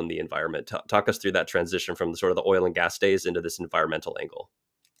gamble on the environment. Talk us through that transition from the sort of the oil and gas days into this environmental angle.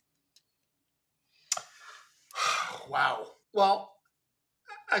 Wow. Well,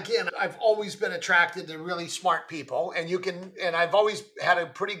 again, I've always been attracted to really smart people, and I've always had a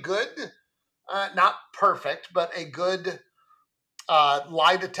pretty good, not perfect, but a good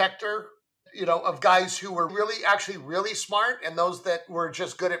lie detector, of guys who were actually really smart and those that were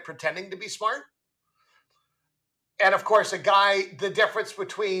just good at pretending to be smart. And of course, the difference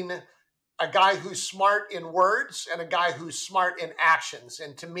between a guy who's smart in words and a guy who's smart in actions.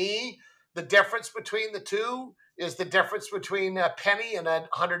 And to me, the difference between the two is the difference between a penny and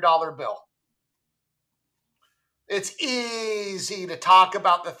 $100 bill. It's easy to talk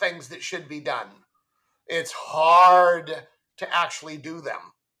about the things that should be done. It's hard to actually do them.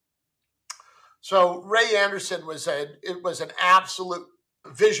 So Ray Anderson was an absolute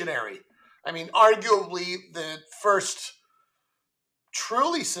visionary. I mean, arguably the first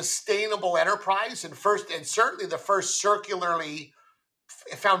truly sustainable enterprise and certainly the first circularly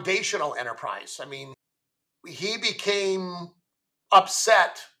foundational enterprise. I mean, he became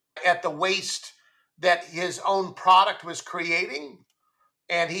upset at the waste that his own product was creating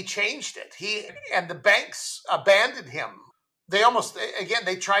and he changed it. And the banks abandoned him. They almost, again,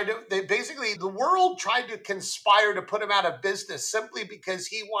 the world tried to conspire to put him out of business simply because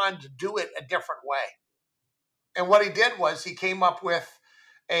he wanted to do it a different way. And what he did was he came up with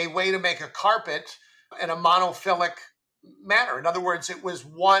a way to make a carpet in a monophilic manner. In other words, it was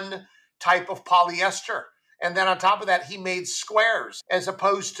one type of polyester. And then on top of that, he made squares as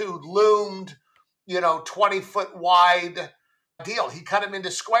opposed to loomed, 20-foot wide deal. He cut them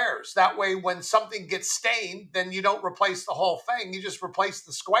into squares. That way, when something gets stained, then you don't replace the whole thing. You just replace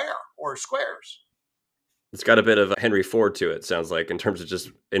the square or squares. It's got a bit of a Henry Ford to it, sounds like, in terms of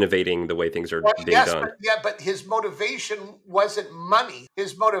just innovating the way things are Well, being yes, done. but his motivation wasn't money.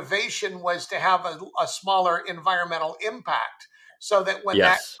 His motivation was to have a smaller environmental impact so that when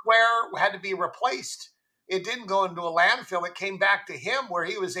that Yes. square had to be replaced, it didn't go into a landfill. It came back to him where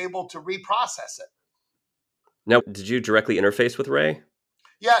he was able to reprocess it. Now, did you directly interface with Ray?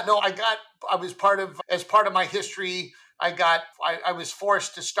 Yeah, no, as part of my history, I was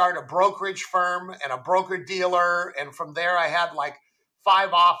forced to start a brokerage firm and a broker dealer. And from there, I had like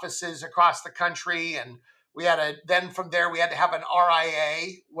 5 offices across the country. And from there, we had to have an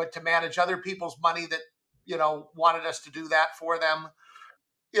RIA, to manage other people's money that, wanted us to do that for them.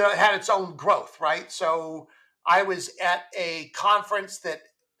 it had its own growth, right? So I was at a conference that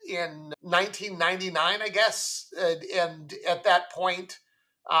in 1999, I guess, and at that point,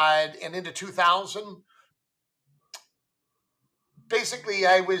 and into 2000, basically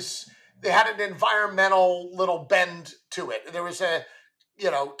they had an environmental little bend to it. There was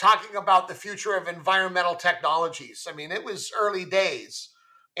talking about the future of environmental technologies. I mean, it was early days,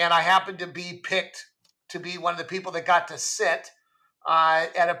 and I happened to be picked to be one of the people that got to sit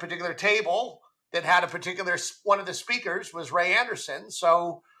at a particular table that had one of the speakers was Ray Anderson.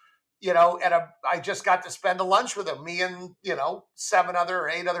 So, I just got to spend a lunch with him, me and, 7 other or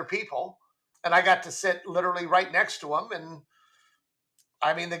 8 other people. And I got to sit literally right next to him. And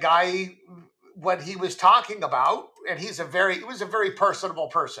I mean, the guy, what he was talking about, and he was a very personable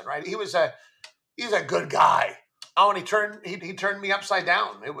person, right? He's a good guy. Oh, and he turned me upside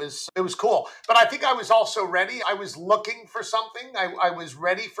down. It was cool. But I think I was also ready. I was looking for something. I was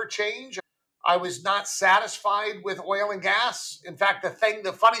ready for change. I was not satisfied with oil and gas. In fact, the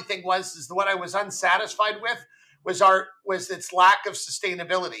funny thing is what I was unsatisfied with was its lack of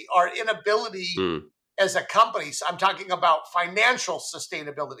sustainability, our inability as a company. So I'm talking about financial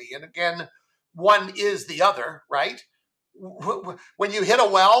sustainability. And again, one is the other, right? When you hit a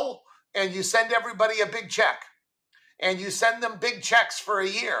well and you send everybody a big check, and you send them big checks for a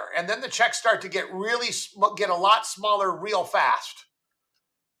year, and then the checks start to get a lot smaller real fast.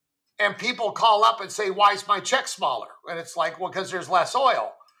 And people call up and say, why is my check smaller? And it's like, well, because there's less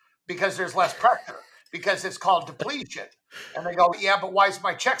oil, because there's less pressure, because it's called depletion. And they go, yeah, but why is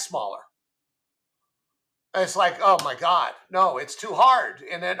my check smaller? And it's like, oh my God, no, it's too hard.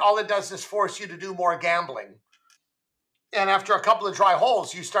 And then all it does is force you to do more gambling. And after a couple of dry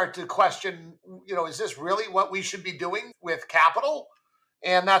holes, you start to question, is this really what we should be doing with capital?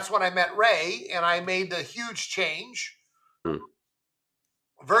 And that's when I met Ray, and I made a huge change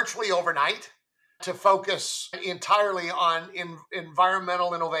virtually overnight to focus entirely on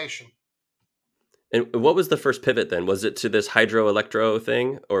environmental innovation. And what was the first pivot then? Was it to this hydroelectro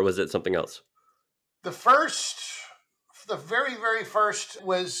thing, or was it something else? The very, very first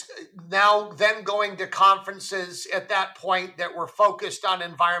was then going to conferences at that point that were focused on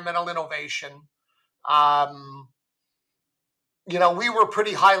environmental innovation. We were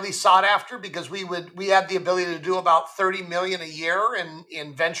pretty highly sought after because we had the ability to do about 30 million a year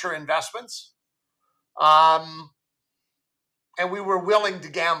in venture investments. And we were willing to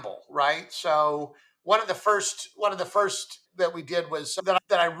gamble, right? So one of the first that we did was that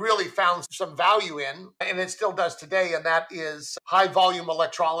I really found some value in, and it still does today, and that is high volume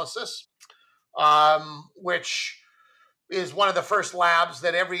electrolysis, which is one of the first labs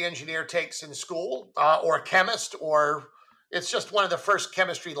that every engineer takes in school, or a chemist, or it's just one of the first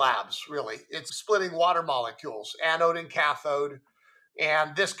chemistry labs, really. It's splitting water molecules, anode and cathode.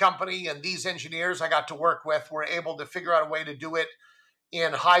 And this company and these engineers I got to work with were able to figure out a way to do it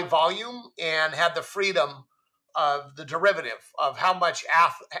in high volume and had the freedom of the derivative of how much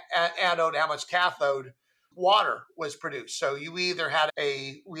anode, how much cathode water was produced. So you either had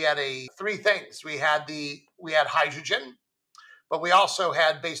we had three things. We had hydrogen, but we also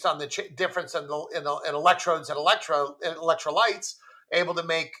had, based on the difference in electrodes and electrolytes, able to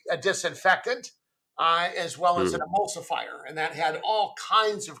make a disinfectant as well as an emulsifier, and that had all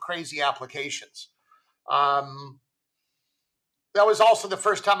kinds of crazy applications. That was also the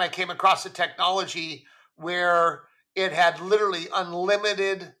first time I came across a technology where it had literally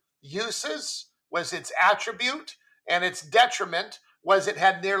unlimited uses was its attribute, and its detriment was it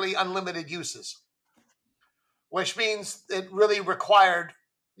had nearly unlimited uses, which means it really required,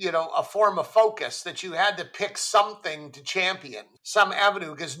 a form of focus that you had to pick something to champion, some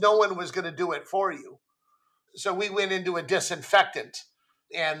avenue, because no one was going to do it for you. So we went into a disinfectant,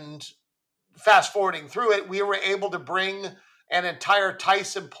 and fast forwarding through it, we were able to bring an entire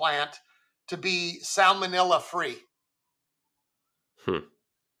Tyson plant to be salmonella free.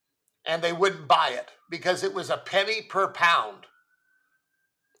 And they wouldn't buy it because it was a penny per pound.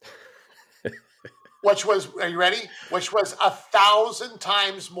 Which was, are you ready? Which was 1,000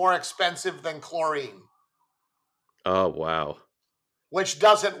 times more expensive than chlorine. Oh, wow. Which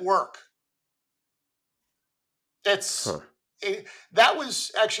doesn't work. That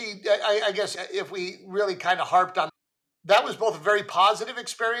was actually, I guess, if we really kind of harped on, that was both a very positive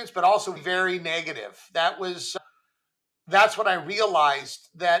experience, but also very negative. That's when I realized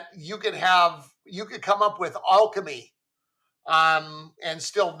that you could come up with alchemy, and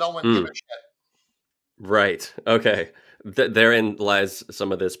still no one give a shit. Right. Okay. Therein lies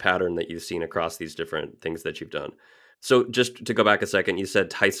some of this pattern that you've seen across these different things that you've done. So just to go back a second, you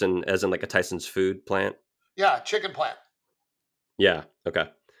said Tyson as in like a Tyson's food plant? Yeah, chicken plant. Yeah. Okay.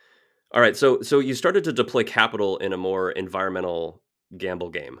 All right. So you started to deploy capital in a more environmental gamble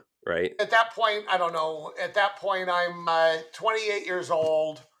game, right? At that point, I don't know. At that point, I'm 28 years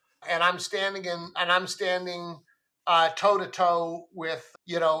old, and I'm standing toe to toe with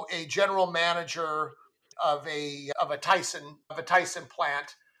a general manager of a Tyson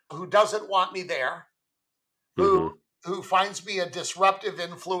plant who doesn't want me there, who Hmm. who finds me a disruptive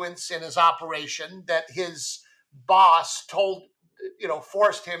influence in his operation that his boss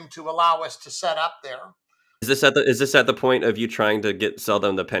forced him to allow us to set up there. Is this at the point of you trying to sell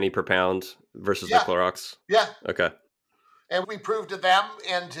them the penny per pound versus the Yeah, Clorox? yeah. Okay. And we proved to them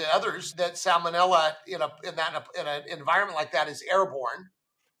and to others that salmonella in an environment like that is airborne.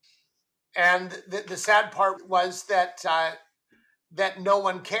 And the sad part was that no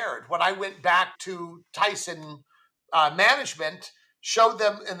one cared. When I went back to Tyson management, showed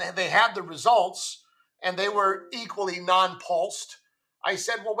them, and they had the results, and they were equally non-pulsed. I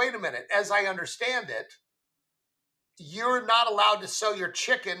said, "Well, wait a minute. As I understand it, you're not allowed to sell your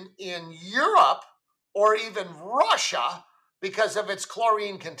chicken in Europe or even Russia because of its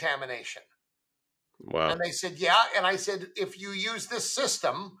chlorine contamination." And Wow. they said, "Yeah." And I said, "If you use this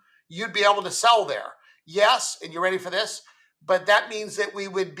system, you'd be able to sell there." Yes. And you ready for this? But that means that we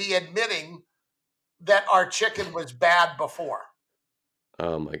would be admitting that our chicken was bad before.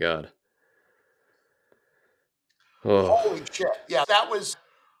 Oh my God. Oh. Holy shit. Yeah. That was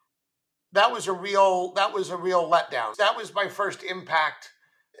a real letdown. That was my first impact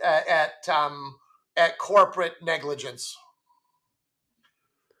at corporate negligence.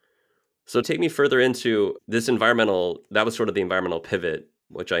 So take me further into this environmental, that was sort of the environmental pivot,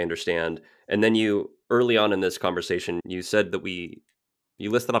 which I understand. And then you, early on in this conversation, you said that you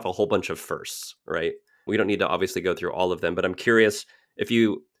listed off a whole bunch of firsts, right? We don't need to obviously go through all of them, but I'm curious if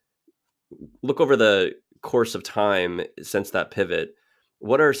you look over the course of time since that pivot,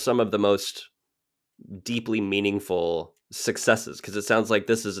 what are some of the most deeply meaningful successes? Because it sounds like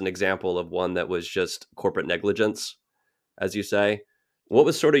this is an example of one that was just corporate negligence, as you say. What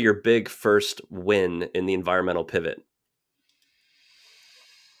was sort of your big first win in the environmental pivot?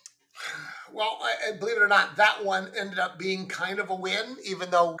 Well, believe it or not, that one ended up being kind of a win,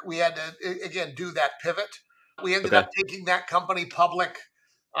 even though we had to, again, do that pivot. We ended Okay. up taking that company public.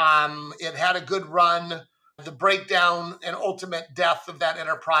 It had a good run. The breakdown and ultimate death of that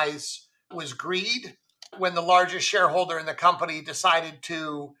enterprise was greed when the largest shareholder in the company decided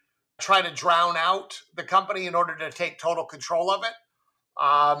to try to drown out the company in order to take total control of it,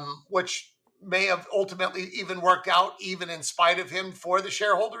 which may have ultimately even worked out, even in spite of him for the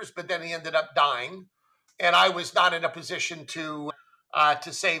shareholders. But then he ended up dying, and I was not in a position to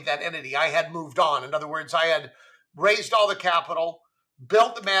save that entity. I had moved on. In other words, I had raised all the capital,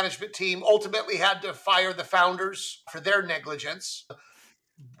 built the management team, ultimately had to fire the founders for their negligence,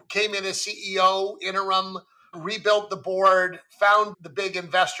 came in as CEO, interim, rebuilt the board, found the big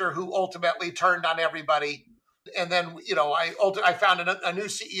investor who ultimately turned on everybody. And then, I found a new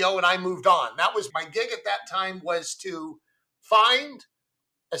CEO and I moved on. That was my gig at that time, was to find,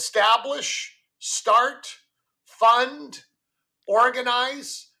 establish, start, fund,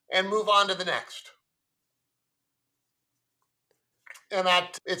 organize, and move on to the next. And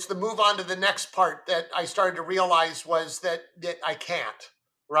that it's the move on to the next part that I started to realize was that I can't,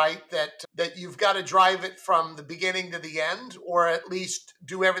 right? That you've got to drive it from the beginning to the end, or at least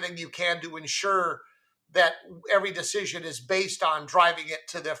do everything you can to ensure that every decision is based on driving it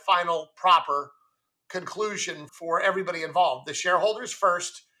to the final proper conclusion for everybody involved, the shareholders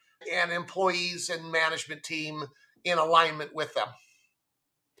first, and employees and management team in alignment with them.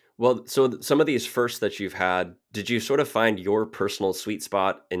 Well, so some of these firsts that you've had, did you sort of find your personal sweet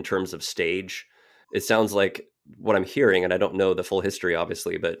spot in terms of stage? It sounds like what I'm hearing, and I don't know the full history,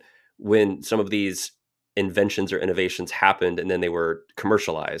 obviously, but when some of these inventions or innovations happened and then they were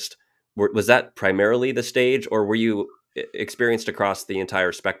commercialized, was that primarily the stage, or were you experienced across the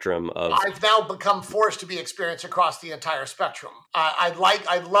entire spectrum of? I've now become forced to be experienced across the entire spectrum.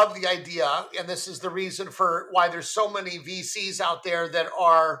 I love the idea, and this is the reason for why there's so many VCs out there that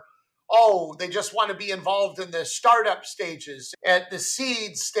are, oh, they just want to be involved in the startup stages, at the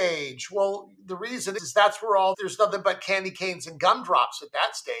seed stage. Well, the reason is that's where there's nothing but candy canes and gumdrops at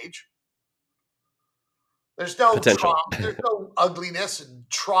that stage. There's no Potential. trauma, there's no ugliness and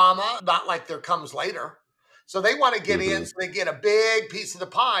trauma, not like there comes later. So they want to get in Hmm. so they get a big piece of the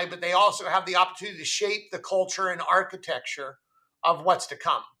pie, but they also have the opportunity to shape the culture and architecture of what's to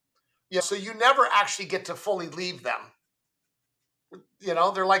come. Yeah, so you never actually get to fully leave them.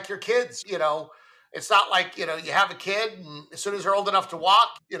 They're like your kids. It's not like, you have a kid and as soon as they're old enough to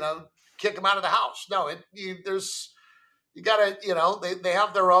walk, kick them out of the house. No, there's You got to, they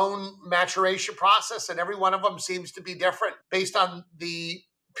have their own maturation process, and every one of them seems to be different based on the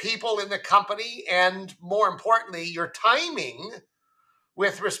people in the company and, more importantly, your timing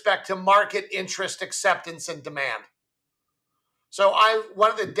with respect to market interest, acceptance, and demand. So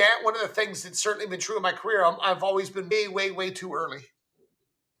one of the things that's certainly been true in my career, I've always been way too early.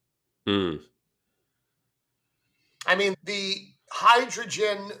 I mean, the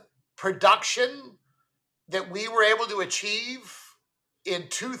hydrogen production that we were able to achieve in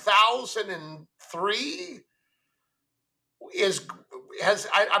 2003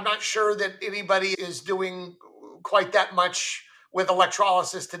 I'm not sure that anybody is doing quite that much with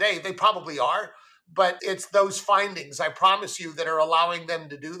electrolysis today. They probably are, but it's those findings, I promise you, that are allowing them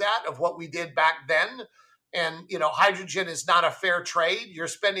to do that, of what we did back then. And, hydrogen is not a fair trade. You're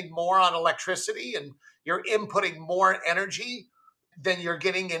spending more on electricity and you're inputting more energy than you're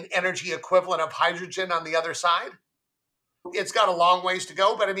getting an energy equivalent of hydrogen on the other side. It's got a long ways to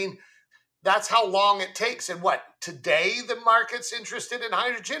go, but I mean, that's how long it takes. And what, today the market's interested in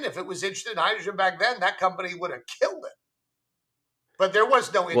hydrogen? If it was interested in hydrogen back then, that company would have killed it. But there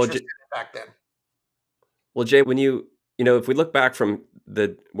was no interest in it back then. Well, Jay, when if we look back from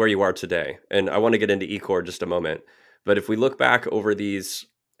where you are today, and I want to get into ECOR just a moment, but if we look back over these,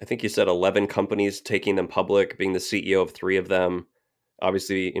 I think you said 11 companies, taking them public, being the CEO of 3 of them,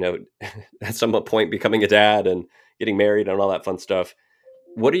 obviously, at some point becoming a dad and getting married and all that fun stuff.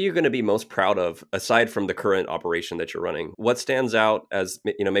 What are you going to be most proud of, aside from the current operation that you're running? What stands out as,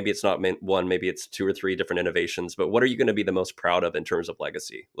 maybe it's not one, maybe it's 2 or 3 different innovations, but what are you going to be the most proud of in terms of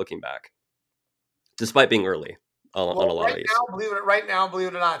legacy, looking back, despite being early on a lot of these? Right now, believe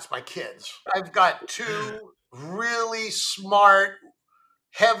it or not, it's my kids. I've got 2 really smart,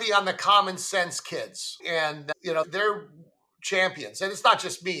 heavy on the common sense kids. And, they're champions. And it's not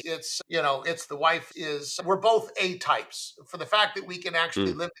just me. It's the wife. We're both A types. For the fact that we can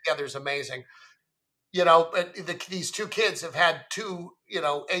actually live together is amazing. But these 2 kids have had 2,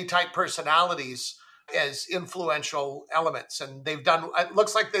 A type personalities as influential elements. And it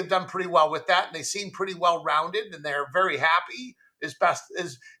looks like they've done pretty well with that. And they seem pretty well rounded, and they're very happy as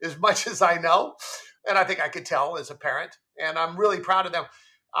much as I know. And I think I could tell as a parent, and I'm really proud of them.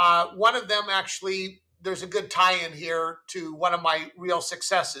 One of them, actually, there's a good tie-in here to one of my real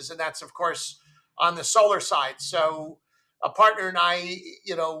successes, and that's, of course, on the solar side. So a partner and I,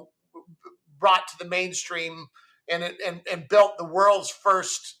 brought to the mainstream and built the world's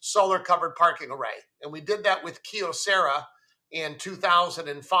first solar-covered parking array. And we did that with Kyocera in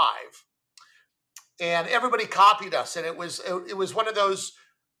 2005. And everybody copied us, and it was one of those,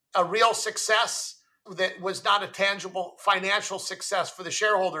 a real success that was not a tangible financial success for the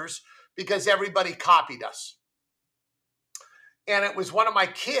shareholders, because everybody copied us. And it was one of my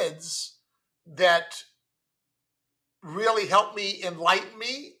kids that really helped me, enlighten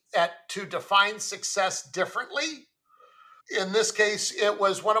me to define success differently. In this case, it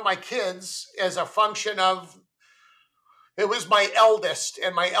was one of my kids, as a function of, it was my eldest,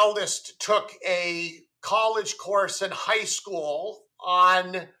 and my eldest took a college course in high school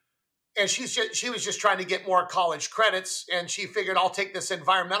and she was just trying to get more college credits, and she figured, I'll take this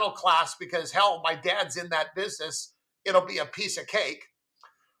environmental class because, hell, my dad's in that business. It'll be a piece of cake.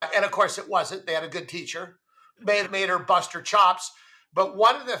 And of course it wasn't. They had a good teacher, made her bust her chops. But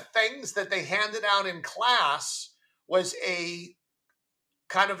one of the things that they handed out in class was a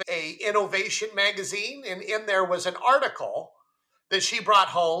kind of a innovation magazine. And in there was an article that she brought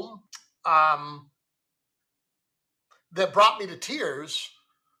home that brought me to tears,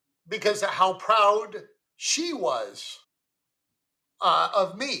 because of how proud she was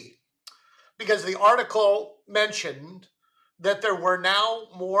of me. Because the article mentioned that there were now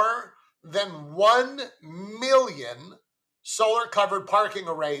more than 1 million solar-covered parking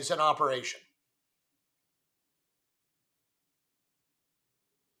arrays in operation.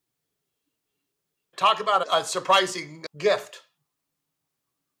 Talk about a surprising gift.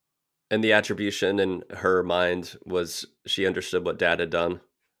 And the attribution in her mind was, she understood what Dad had done.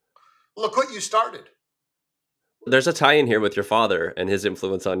 Look what you started. There's a tie-in here with your father and his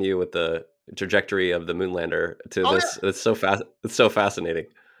influence on you with the trajectory of the moonlander to this. Yeah. It's so fascinating.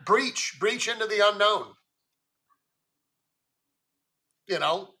 Breach into the unknown.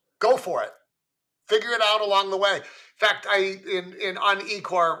 Go for it. Figure it out along the way. In fact, on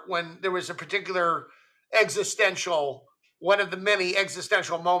ECOR, when there was a particular one of the many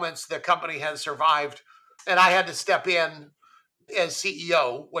existential moments the company has survived, and I had to step in as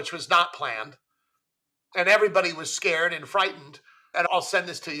CEO, which was not planned, and everybody was scared and frightened. And I'll send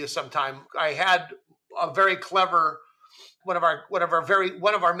this to you sometime. I had a very clever, one of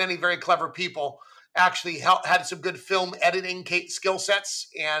our many very clever people actually had some good film editing skill sets.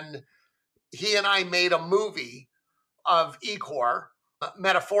 And he and I made a movie of ECOR,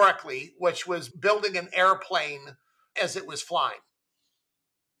 metaphorically, which was building an airplane as it was flying.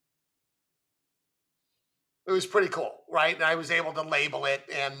 It was pretty cool, right? And I was able to label it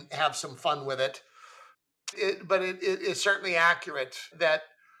and have some fun with it. But it is certainly accurate that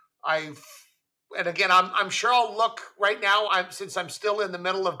I've, and again, I'm sure I'll look right now. Since I'm still in the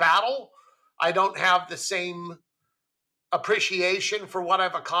middle of battle, I don't have the same appreciation for what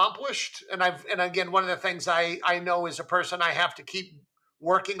I've accomplished. And again, one of the things I know as a person I have to keep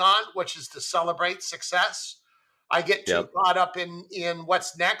working on, which is to celebrate success. I get too caught up in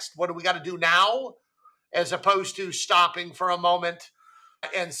what's next. What do we got to do now? As opposed to stopping for a moment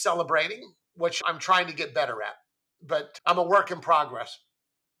and celebrating, which I'm trying to get better at. But I'm a work in progress.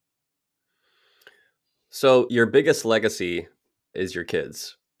 So your biggest legacy is your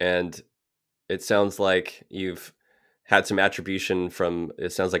kids. And it sounds like you've had some attribution from,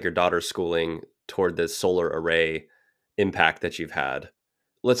 it sounds like your daughter's schooling toward this solar array impact that you've had.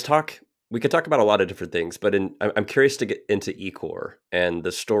 We could talk about a lot of different things, but I'm curious to get into ECOR and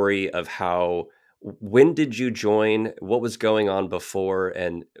the story of when did you join? What was going on before?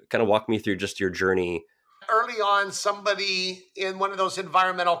 And kind of walk me through just your journey. Early on, somebody in one of those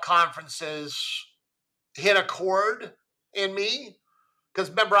environmental conferences hit a chord in me, because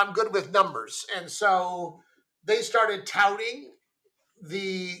remember, I'm good with numbers. And so they started touting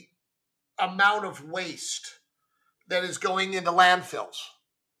the amount of waste that is going into landfills.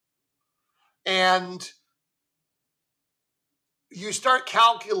 And you start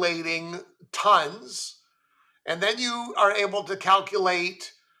calculating tons, and then you are able to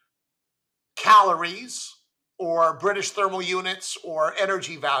calculate calories or British thermal units or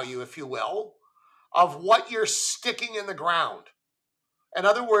energy value, if you will, of what you're sticking in the ground. In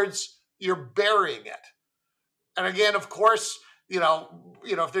other words, you're burying it. And again, of course,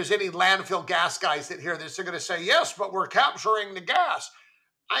 if there's any landfill gas guys that hear this, they're going to say, yes, but we're capturing the gas.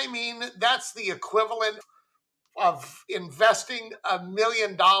 I mean, that's the equivalent of investing $1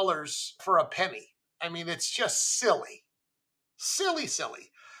 million for a penny. I mean, it's just silly.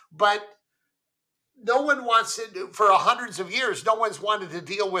 Silly. But no one wants it. For hundreds of years, no one's wanted to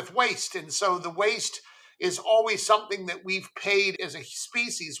deal with waste. And so the waste is always something that we've paid as a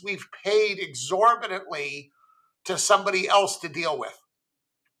species. We've paid exorbitantly to somebody else to deal with.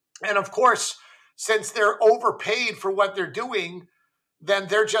 And of course, since they're overpaid for what they're doing, then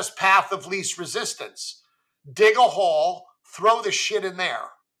they're just path of least resistance. Dig a hole, throw the shit in there.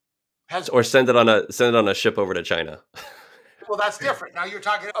 Or send it on a ship over to China. Well, that's different. Now you're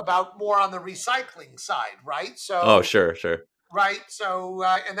talking about more on the recycling side, right? So, oh, sure. Right. So,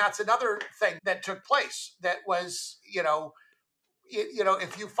 and that's another thing that took place. That was,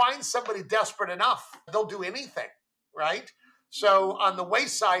 if you find somebody desperate enough, they'll do anything, right? So on the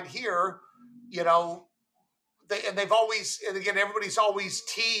waste side here, they've always, and again, everybody's always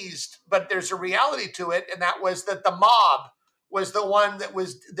teased, but there's a reality to it, and that was that the mob was the one that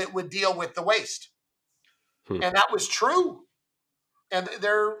would deal with the waste, and that was true. And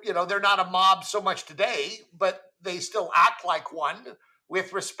they're not a mob so much today, but they still act like one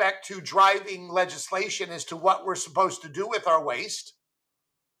with respect to driving legislation as to what we're supposed to do with our waste.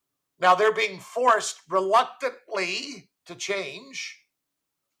 Now they're being forced reluctantly to change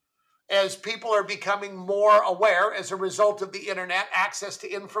as people are becoming more aware as a result of the internet, access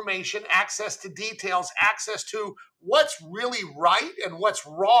to information, access to details, access to what's really right and what's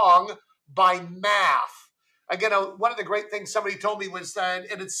wrong by math. Again, one of the great things somebody told me was that,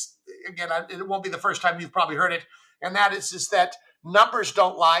 and it won't be the first time you've probably heard it, and that is that numbers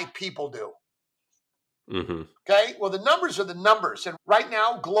don't lie, people do. Mm-hmm. Okay? Well, the numbers are the numbers. And right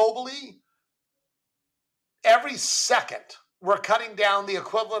now, globally, every second, we're cutting down the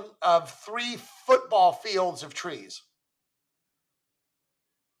equivalent of 3 football fields of trees.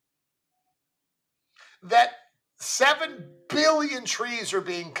 That 7 billion trees are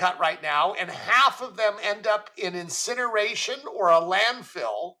being cut right now, and half of them end up in incineration or a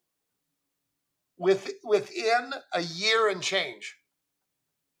landfill within a year and change.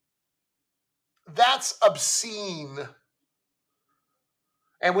 That's obscene.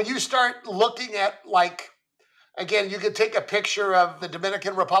 And when you start looking at, again, you could take a picture of the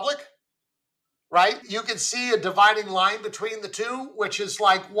Dominican Republic, right? You can see a dividing line between the two, which is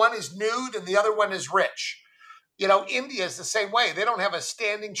like one is nude and the other one is rich. India is the same way. They don't have a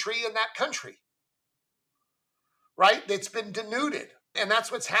standing tree in that country, right? It's been denuded. And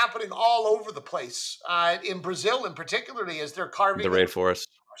that's what's happening all over the place. In Brazil, in particularly, as they're carving the rainforest.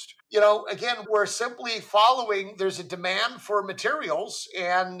 Again, we're simply following, there's a demand for materials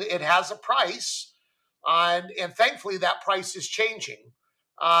and it has a price. And thankfully, that price is changing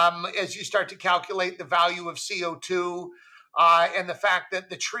as you start to calculate the value of CO2 and the fact that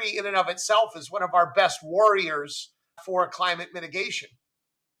the tree in and of itself is one of our best warriors for climate mitigation.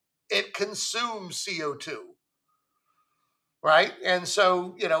 It consumes CO2. Right. And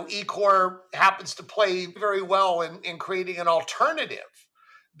so, ECOR happens to play very well in creating an alternative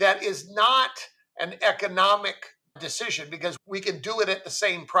that is not an economic decision because we can do it at the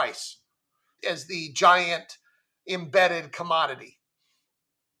same price as the giant embedded commodity.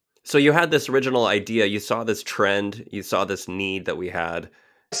 So you had this original idea, you saw this trend, you saw this need that we had.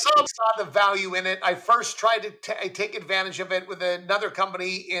 I saw the value in it. I first tried to take advantage of it with another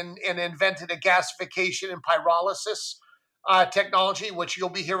company and invented a gasification and pyrolysis technology, which you'll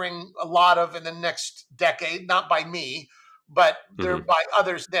be hearing a lot of in the next decade, not by me, but there by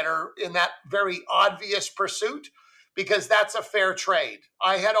others that are in that very obvious pursuit, because that's a fair trade.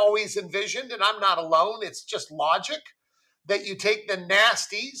 I had always envisioned, and I'm not alone, it's just logic, that you take the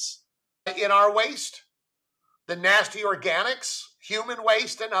nasties in our waste, the nasty organics, human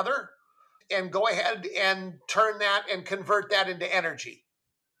waste and other, and go ahead and turn that and convert that into energy.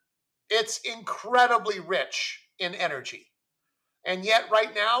 It's incredibly rich in energy. And yet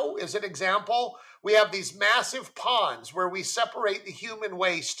right now, as an example, we have these massive ponds where we separate the human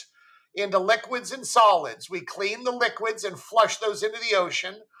waste into liquids and solids. We clean the liquids and flush those into the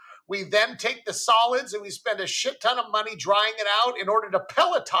ocean. We then take the solids and we spend a shit ton of money drying it out in order to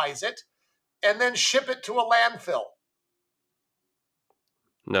pelletize it and then ship it to a landfill.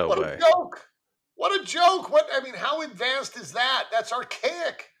 No What way. a joke. What a joke. How advanced is that? That's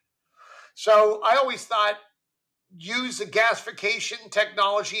archaic. So I always thought, use a gasification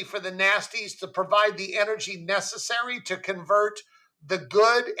technology for the nasties to provide the energy necessary to convert the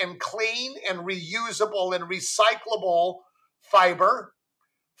good and clean and reusable and recyclable fiber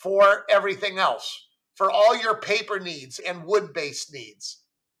for everything else, for all your paper needs and wood-based needs.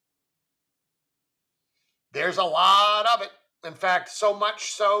 There's a lot of it. In fact, so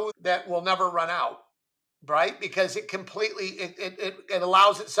much so that we'll never run out. Right? Because it completely, it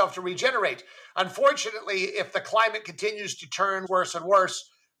allows itself to regenerate. Unfortunately, if the climate continues to turn worse and worse,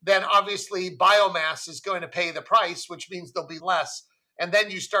 then obviously biomass is going to pay the price, which means there'll be less. And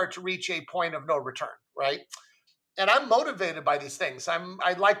then you start to reach a point of no return, right? And I'm motivated by these things.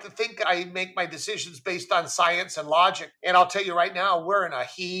 I like to think I make my decisions based on science and logic. And I'll tell you right now, we're in a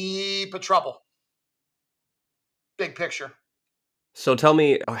heap of trouble. Big picture. So tell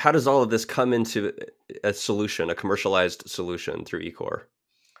me, how does all of this come into a solution, a commercialized solution through ECOR?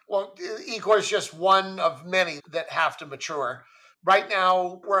 Well, ECOR is just one of many that have to mature. Right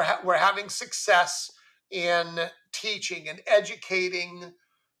now, we're having success in teaching and educating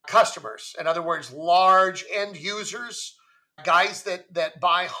customers. In other words, large end users, guys that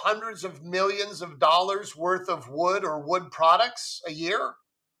buy hundreds of millions of dollars worth of wood or wood products a year,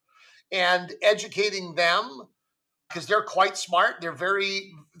 and educating them because they're quite smart.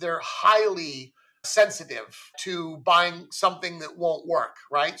 They're highly sensitive to buying something that won't work,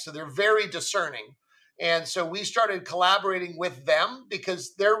 right? So they're very discerning. And so we started collaborating with them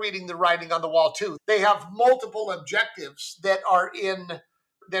because they're reading the writing on the wall too. They have multiple objectives that are in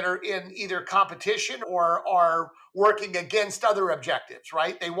either competition or are working against other objectives,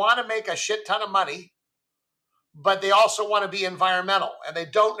 right? They want to make a shit ton of money, but they also want to be environmental, and they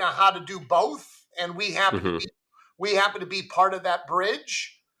don't know how to do both. And we happen to be part of that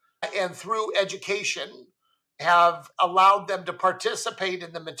bridge, and through education have allowed them to participate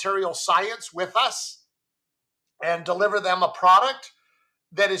in the material science with us and deliver them a product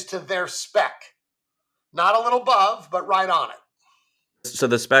that is to their spec. Not a little above, but right on it. So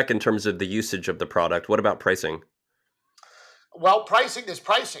the spec in terms of the usage of the product, what about pricing? Well, pricing is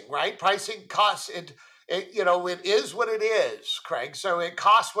pricing, right? Pricing costs it is what it is, Craig. So it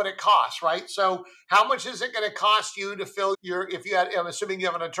costs what it costs, right? So how much is it going to cost you to fill I'm assuming you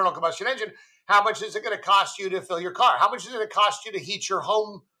have an internal combustion engine, how much is it going to cost you to fill your car? How much is it going to cost you to heat your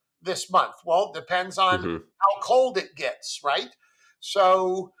home this month? Well, it depends on how cold it gets, right?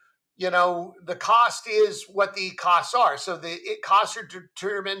 So, the cost is what the costs are. So the costs are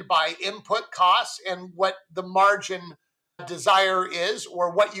determined by input costs and what the margin desire is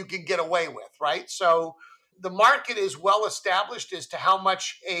or what you can get away with, right? So the market is well established as to how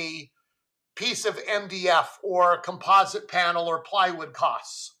much a piece of MDF or composite panel or plywood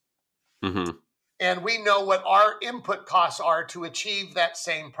costs. And we know what our input costs are to achieve that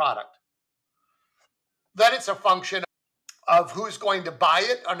same product. Then it's a function of who's going to buy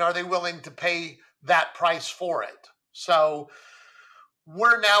it and are they willing to pay that price for it. So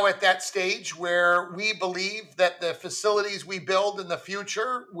we're now at that stage where we believe that the facilities we build in the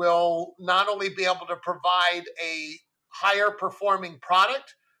future will not only be able to provide a higher performing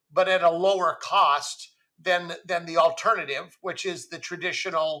product, but at a lower cost than the alternative, which is the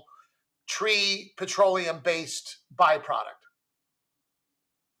traditional tree petroleum based byproduct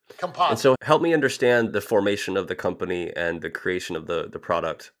And composite. so help me understand the formation of the company and the creation of the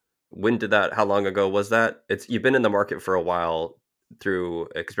product. When did that, how long ago was that? It's you've been in the market for a while through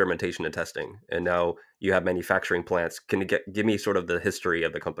experimentation and testing, and now you have manufacturing plants. Can you give me sort of the history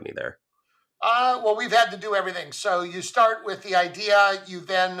of the company there? Well, we've had to do everything. So you start with the idea, you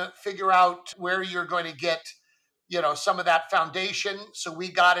then figure out where you're going to get, some of that foundation. So we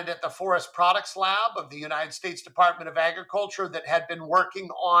got it at the Forest Products Lab of the United States Department of Agriculture that had been working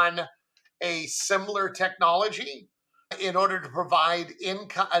on a similar technology in order to provide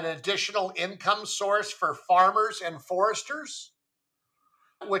income, an additional income source for farmers and foresters,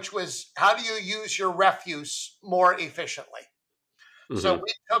 which was how do you use your refuse more efficiently? So Hmm.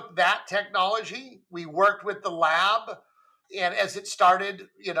 we took that technology, we worked with the lab, and as it started,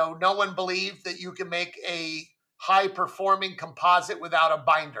 no one believed that you can make a high performing composite without a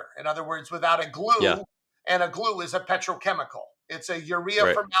binder. In other words, without a Yeah. glue, and a glue is a petrochemical. It's a urea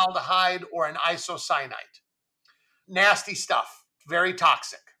Right. formaldehyde or an isocyanate. Nasty stuff, very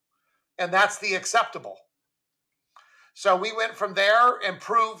toxic. And that's the acceptable. So we went from there and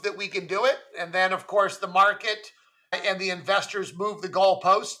proved that we can do it. And then, of course, the market and the investors moved the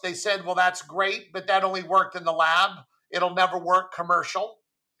goalpost. They said, well, that's great, but that only worked in the lab. It'll never work commercial.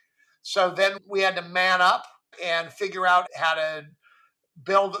 So then we had to man up and figure out how to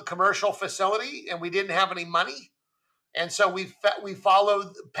build a commercial facility, and we didn't have any money. And so we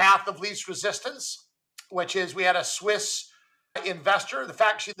followed the path of least resistance, which is we had a Swiss investor. The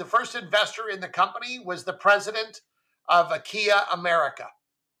fact the first investor in the company was the president of IKEA America.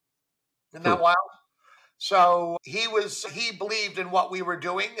 Isn't that Hmm. wild? So he believed in what we were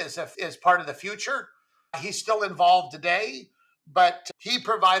doing as part of the future. He's still involved today, but he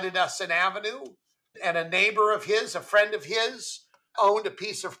provided us an avenue. And a neighbor of his, a friend of his, owned a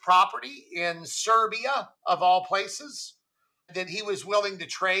piece of property in Serbia, of all places, that he was willing to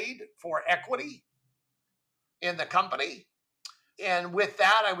trade for equity in the company. And with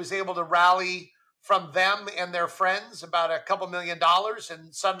that, I was able to rally from them and their friends about a couple $1 million.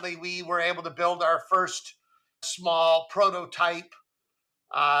 And suddenly we were able to build our first small prototype,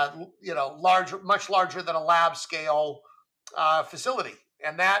 much larger than a lab scale facility.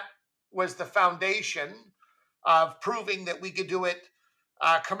 And that was the foundation of proving that we could do it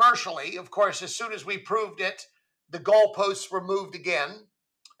commercially. Of course, as soon as we proved it, the goalposts were moved again,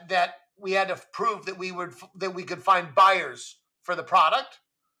 that we had to prove that we could find buyers for the product.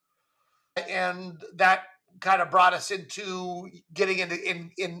 And that kind of brought us into getting into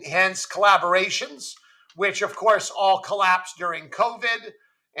enhanced collaborations, which of course all collapsed during COVID.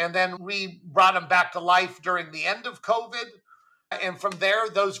 And then we brought them back to life during the end of COVID. And from there,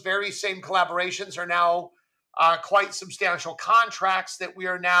 those very same collaborations are now quite substantial contracts that we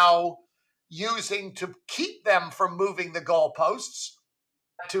are now using to keep them from moving the goalposts,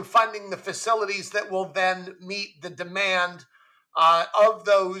 to funding the facilities that will then meet the demand of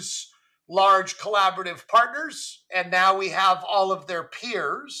those large collaborative partners. And now we have all of their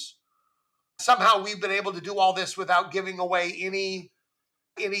peers. Somehow we've been able to do all this without giving away any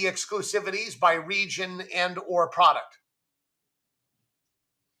exclusivities by region and or product.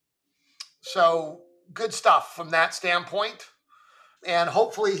 So good stuff from that standpoint. And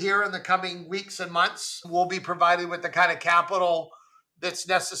hopefully here in the coming weeks and months, we'll be provided with the kind of capital that's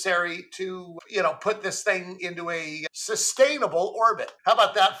necessary to, put this thing into a sustainable orbit. How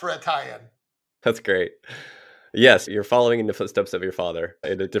about that for a tie-in? That's great. Yes, you're following in the footsteps of your father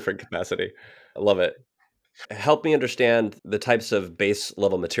in a different capacity. I love it. Help me understand the types of base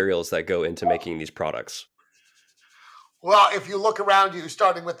level materials that go into making these products. Well, if you look around you,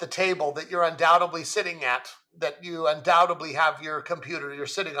 starting with the table that you're undoubtedly sitting at, that you undoubtedly have your computer you're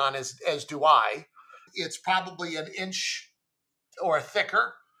sitting on, as do I, it's probably an inch or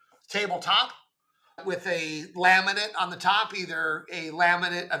thicker tabletop with a laminate on the top, either a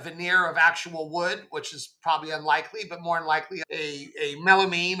veneer of actual wood, which is probably unlikely, but more than likely a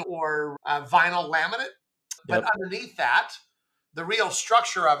melamine or a vinyl laminate. But Yep. underneath that, the real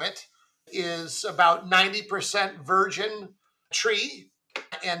structure of it is about 90% virgin tree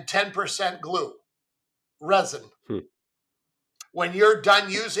and 10% glue, resin. Hmm. When you're done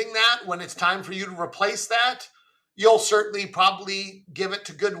using that, when it's time for you to replace that, you'll certainly probably give it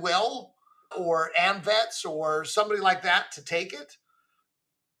to Goodwill or AmVets or somebody like that to take it.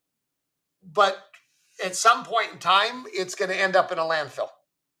 But at some point in time, it's going to end up in a landfill.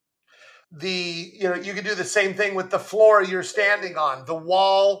 You can do the same thing with the floor you're standing on, the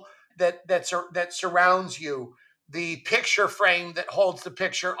wall that surrounds you, the picture frame that holds the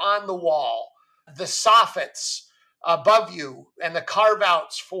picture on the wall, the soffits above you, and the carve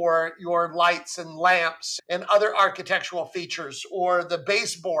outs for your lights and lamps and other architectural features, or the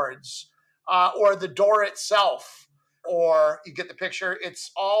baseboards, or the door itself, or you get the picture.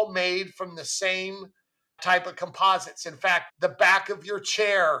 It's all made from the same type of composites. In fact, the back of your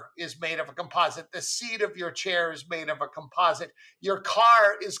chair is made of a composite. The seat of your chair is made of a composite. Your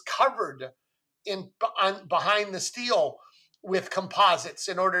car is covered behind the steel with composites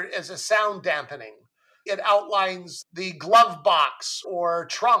in order as a sound dampening. It outlines the glove box or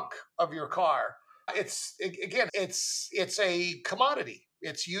trunk of your car. It's a commodity.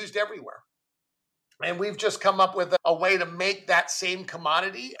 It's used everywhere. And we've just come up with a way to make that same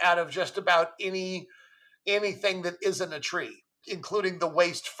commodity out of just about anything that isn't a tree, including the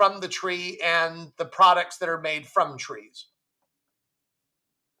waste from the tree and the products that are made from trees.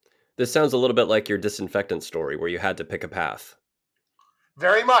 This sounds a little bit like your disinfectant story where you had to pick a path.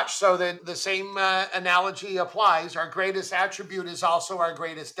 Very much so. The same analogy applies. Our greatest attribute is also our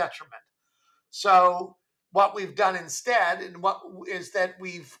greatest detriment. So what we've done instead is that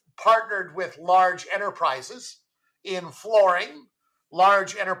we've partnered with large enterprises in flooring,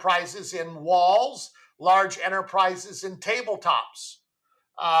 large enterprises in walls, large enterprises in tabletops,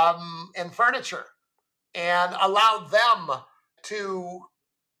 and furniture, and allowed them to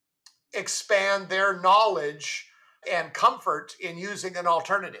expand their knowledge and comfort in using an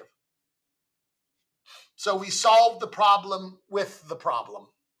alternative. So we solved the problem with the problem.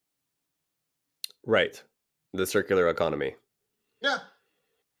 Right. The circular economy. Yeah.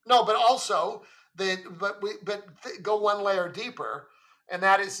 No, but also go one layer deeper, and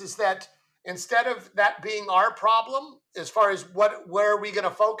that is that instead of that being our problem, as far as where are we going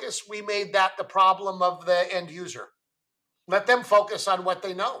to focus, we made that the problem of the end user. Let them focus on what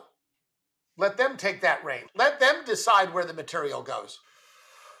they know. Let them take that reign. Let them decide where the material goes.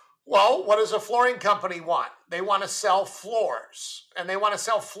 Well, what does a flooring company want? They want to sell floors, and they want to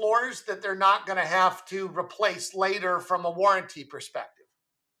sell floors that they're not going to have to replace later from a warranty perspective.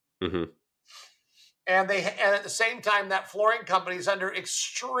 Mm-hmm. And at the same time, that flooring company is under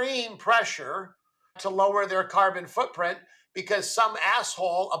extreme pressure to lower their carbon footprint because some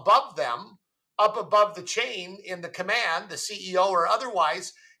asshole above them, up above the chain in the command, the CEO or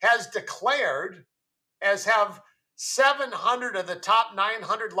otherwise, has declared, as have 700 of the top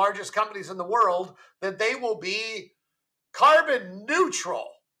 900 largest companies in the world, that they will be carbon neutral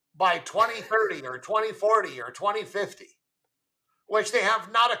by 2030 or 2040 or 2050, which they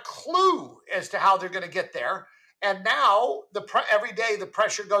have not a clue as to how they're going to get there. And now every day the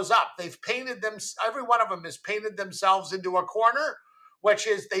pressure goes up. They've painted them. Every one of them has painted themselves into a corner, which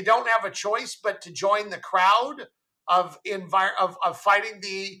is they don't have a choice but to join the crowd of fighting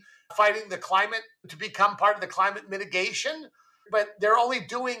the climate, to become part of the climate mitigation. But they're only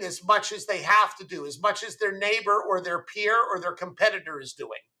doing as much as they have to do, as much as their neighbor or their peer or their competitor is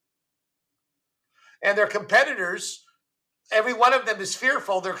doing. And their competitors, every one of them is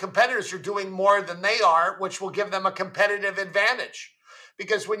fearful their competitors are doing more than they are, which will give them a competitive advantage.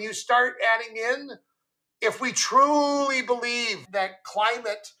 Because when you start adding in, if we truly believe that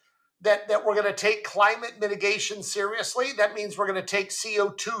that we're going to take climate mitigation seriously, that means we're going to take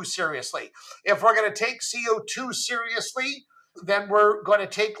CO2 seriously. If we're going to take CO2 seriously, then we're going to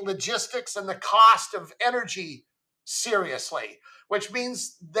take logistics and the cost of energy seriously, which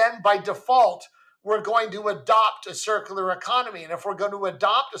means then by default, we're going to adopt a circular economy. And if we're going to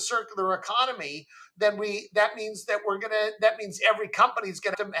adopt a circular economy, then that means every company is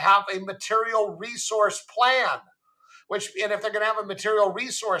going to have a material resource plan. And if they're going to have a material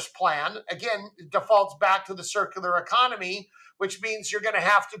resource plan, again, it defaults back to the circular economy, which means you're going to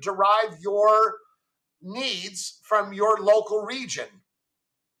have to derive your needs from your local region.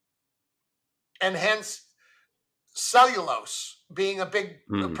 And hence, cellulose being a big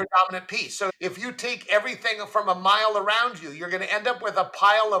predominant piece. So if you take everything from a mile around you, you're going to end up with a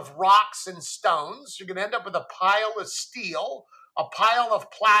pile of rocks and stones. You're going to end up with a pile of steel, a pile of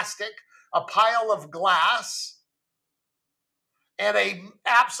plastic, a pile of glass, and an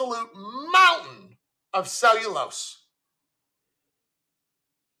absolute mountain of cellulose.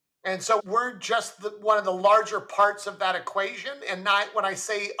 And so we're just one of the larger parts of that equation. And when I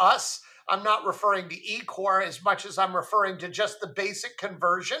say us, I'm not referring to ECOR as much as I'm referring to just the basic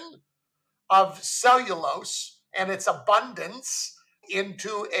conversion of cellulose and its abundance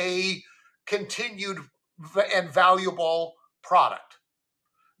into a continued and valuable product.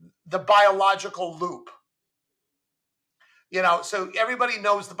 the biological loop. So everybody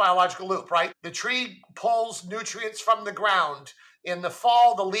knows the biological loop, right? The tree pulls nutrients from the ground. In the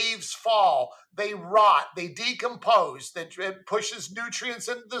fall, the leaves fall. They rot. They decompose. It pushes nutrients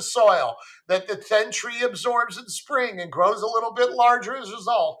into the soil that the then tree absorbs in spring and grows a little bit larger as a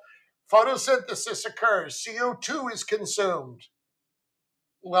result. Photosynthesis occurs. CO2 is consumed.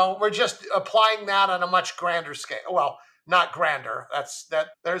 Well, we're just applying that on a much grander scale. Well, not grander.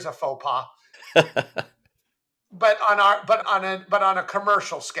 There's a faux pas. But on a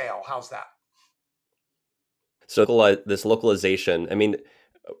commercial scale, how's that? So this localization, I mean,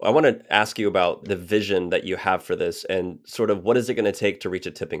 I want to ask you about the vision that you have for this and sort of what is it going to take to reach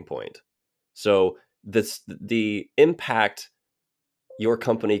a tipping point? So the impact your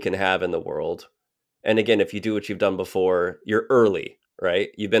company can have in the world. And again, if you do what you've done before, you're early, right?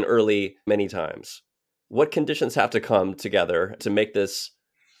 You've been early many times. What conditions have to come together to make this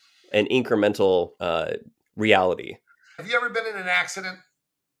an incremental reality? Have you ever been in an accident?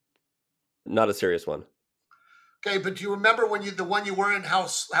 Not a serious one. Okay, but do you remember when the one you were in, how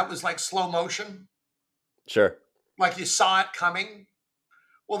that was like slow motion? Sure. Like you saw it coming?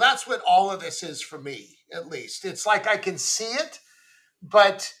 Well, that's what all of this is for me, at least. It's like I can see it,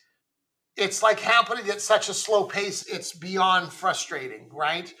 but it's like happening at such a slow pace, it's beyond frustrating,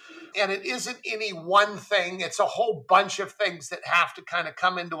 right? And it isn't any one thing. It's a whole bunch of things that have to kind of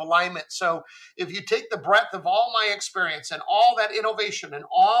come into alignment. So if you take the breadth of all my experience and all that innovation and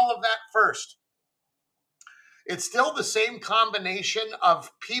all of that first, it's still the same combination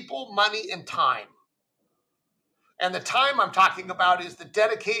of people, money, and time. And the time I'm talking about is the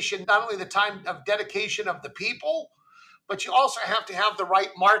dedication, not only the time of dedication of the people, but you also have to have the right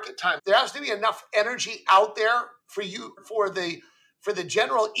market time. There has to be enough energy out there for you, for the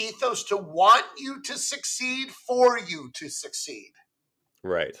general ethos to want you to succeed, for you to succeed.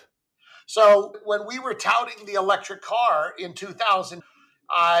 Right. So when we were touting the electric car in 2000,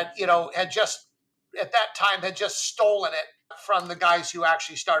 had just at that time had just stolen it from the guys who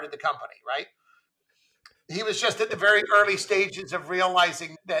actually started the company, right? He was just at the very early stages of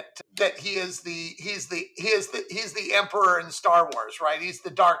realizing that he's the emperor in Star Wars, right? He's the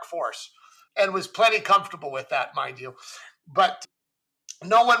dark force, and was plenty comfortable with that, mind you. But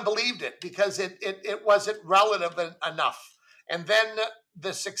no one believed it because it wasn't relevant enough. And then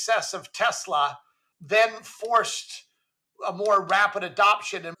the success of Tesla then forced a more rapid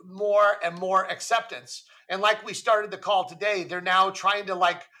adoption and more acceptance. And like we started the call today, they're now trying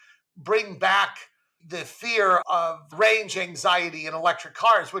to bring back the fear of range anxiety in electric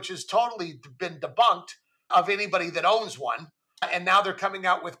cars, which has totally been debunked of anybody that owns one. And now they're coming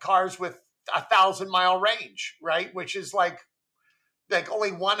out with cars with 1,000-mile range, right? Which is like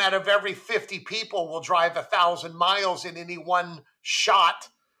only 1 out of every 50 people will drive 1,000 miles in any one shot,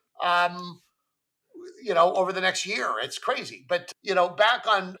 over the next year. It's crazy. But, back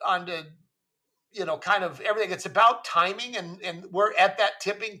on the, kind of everything, it's about timing, and we're at that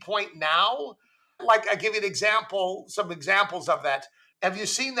tipping point now. Like, I give you some examples of that. Have you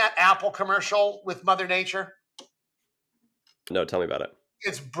seen that Apple commercial with Mother Nature? No, tell me about it.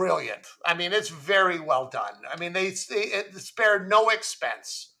 It's brilliant. I mean, it's very well done. I mean, they spared no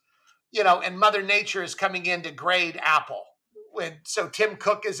expense, and Mother Nature is coming in to grade Apple. So Tim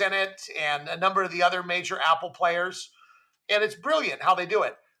Cook is in it and a number of the other major Apple players. And it's brilliant how they do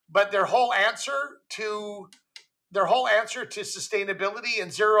it. But their whole answer to sustainability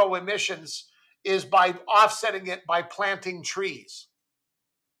and zero emissions is by offsetting it by planting trees.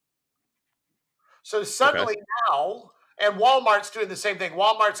 So suddenly now, and Walmart's doing the same thing.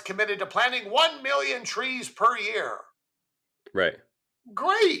 Walmart's committed to planting 1 million trees per year. Right.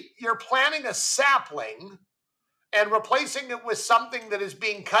 Great. You're planting a sapling and replacing it with something that is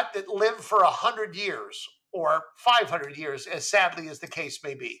being cut that lived for 100 years or 500 years, as sadly as the case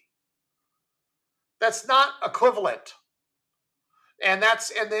may be. That's not equivalent. And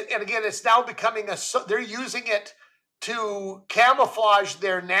again, it's now becoming they're using it to camouflage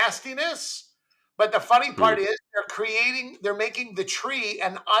their nastiness. But the funny part is they're making the tree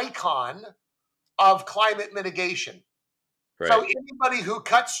an icon of climate mitigation. Right. So anybody who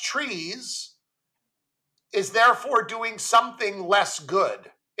cuts trees is therefore doing something less good,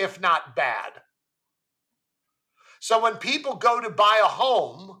 if not bad. So when people go to buy a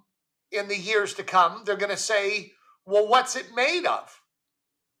home in the years to come, they're going to say, well, what's it made of?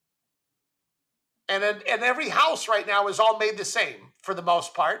 And every house right now is all made the same for the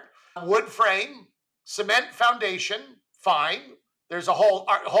most part. Wood frame, cement foundation, fine. There's a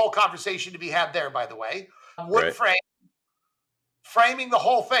whole conversation to be had there, by the way. Wood frame, framing the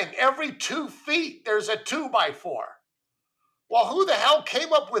whole thing. Every 2 feet, there's a 2x4. Well, who the hell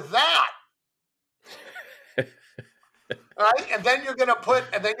came up with that? Right? And then you're going to put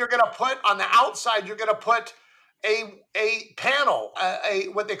on the outside, you're going to put a panel,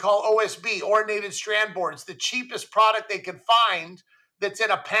 what they call OSB, ordinated strand boards, the cheapest product they can find that's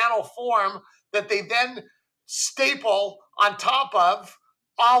in a panel form that they then staple on top of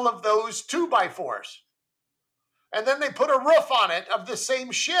all of those 2x4s. And then they put a roof on it of the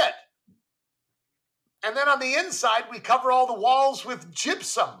same shit. And then on the inside, we cover all the walls with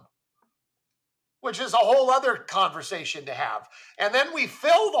gypsum, which is a whole other conversation to have. And then we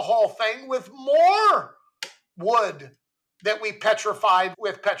fill the whole thing with more wood that we petrified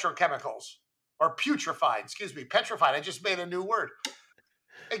with petrochemicals, or putrefied, petrified. I just made a new word.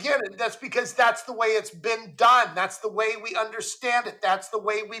 Again, that's because that's the way it's been done. That's the way we understand it. That's the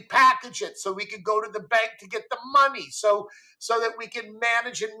way we package it. So we can go to the bank to get the money so that we can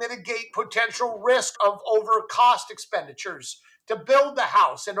manage and mitigate potential risk of over cost expenditures to build the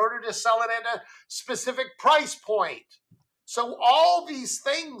house in order to sell it at a specific price point. So all these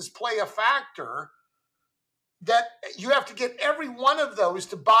things play a factor that you have to get every one of those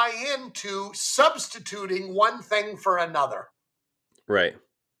to buy into substituting one thing for another. Right.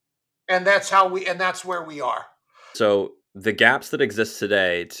 And that's where we are. So the gaps that exist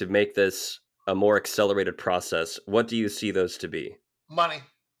today to make this a more accelerated process, what do you see those to be? Money.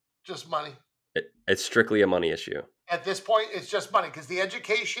 Just money. It's strictly a money issue. At this point, it's just money because the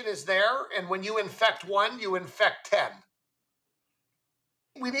education is there. And when you infect one, you infect 10.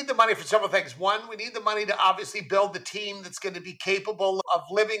 We need the money for several things. One, we need the money to obviously build the team that's going to be capable of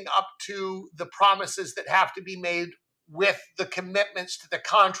living up to the promises that have to be made with the commitments to the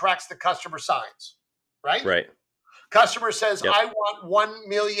contracts the customer signs, right? Right. Customer says, Yep. I want 1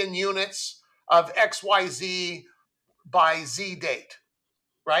 million units of XYZ by Z date,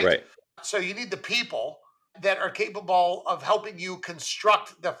 right? Right. So you need the people that are capable of helping you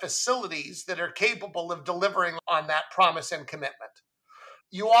construct the facilities that are capable of delivering on that promise and commitment.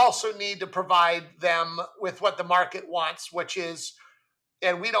 You also need to provide them with what the market wants, which is,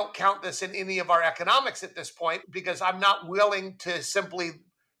 and we don't count this in any of our economics at this point because I'm not willing to simply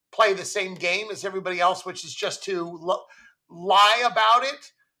play the same game as everybody else, which is just to lie about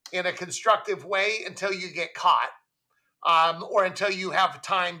it in a constructive way until you get caught, or until you have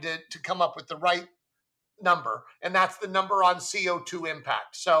time to come up with the right number. And that's the number on CO2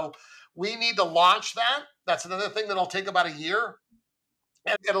 impact. So we need to launch that. That's another thing that'll take about a year.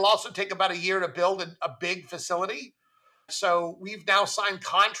 And it'll also take about a year to build a big facility. So we've now signed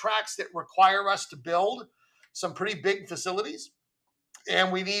contracts that require us to build some pretty big facilities.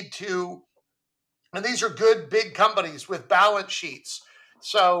 And we need to, and these are good big companies with balance sheets.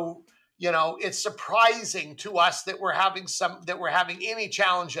 So, it's surprising to us that we're having any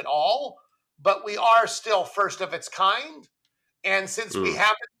challenge at all, but we are still first of its kind. And since we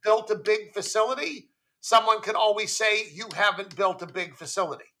haven't built a big facility, someone can always say, you haven't built a big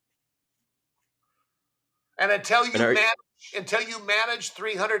facility. And until you manage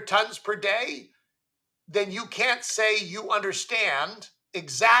 300 tons per day, then you can't say you understand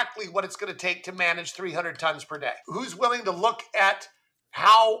exactly what it's going to take to manage 300 tons per day. Who's willing to look at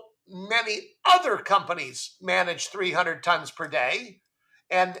how many other companies manage 300 tons per day?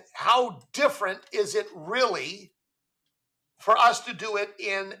 And how different is it really for us to do it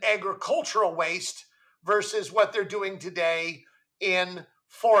in agricultural waste versus what they're doing today in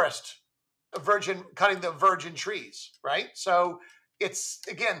forest, cutting the virgin trees, right? So it's,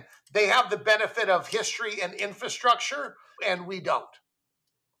 again, they have the benefit of history and infrastructure, and we don't.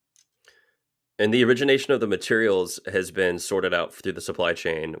 And the origination of the materials has been sorted out through the supply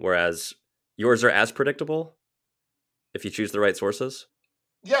chain, whereas yours are as predictable if you choose the right sources?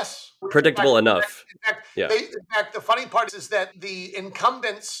 Yes. Predictable enough. In fact, the funny part is that the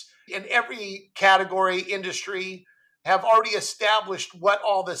incumbents in every category industry have already established what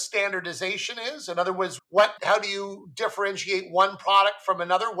all the standardization is. In other words, how do you differentiate one product from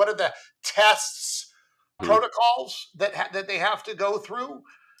another? What are the tests, protocols that they have to go through?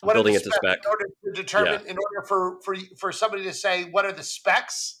 What Building are it to spec. in order to determine, in order for somebody to say, what are the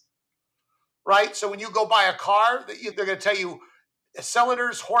specs, right? So when you go buy a car, they're going to tell you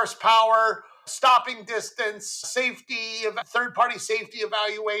cylinders, horsepower, stopping distance, safety, third-party safety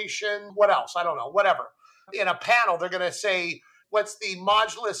evaluation, what else? I don't know, whatever. In a panel, they're going to say, what's the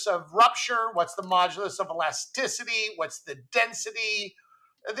modulus of rupture? What's the modulus of elasticity? What's the density?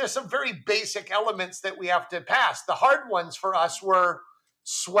 There's some very basic elements that we have to pass. The hard ones for us were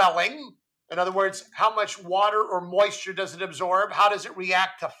swelling. In other words, how much water or moisture does it absorb? How does it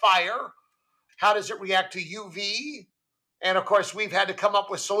react to fire? How does it react to UV? And of course, we've had to come up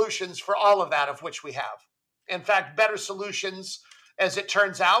with solutions for all of that, of which we have. In fact, better solutions, as it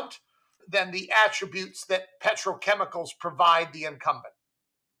turns out, than the attributes that petrochemicals provide the incumbent.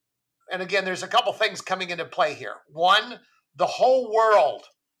 And again, there's a couple things coming into play here. One, the whole world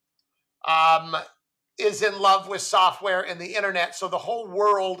is in love with software and the internet. So the whole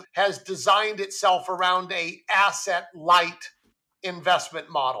world has designed itself around a asset light investment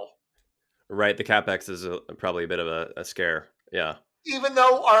model. Right. The CapEx is probably a bit of a scare. Yeah. Even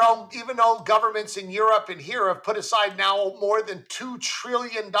though governments in Europe and here have put aside now more than $2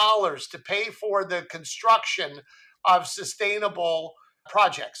 trillion to pay for the construction of sustainable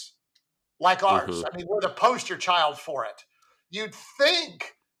projects like ours. I mean, we're the poster child for it. You'd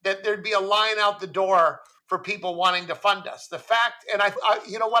think that there'd be a line out the door for people wanting to fund us. The fact, and I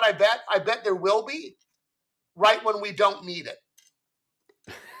you know what I bet? I bet there will be right when we don't need it.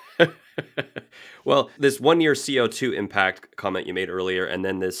 Well, this 1 year CO2 impact comment you made earlier, and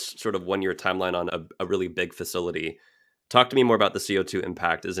then this sort of 1 year timeline on a really big facility. Talk to me more about the CO2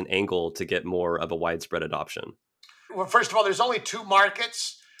 impact as an angle to get more of a widespread adoption. Well, first of all, there's only two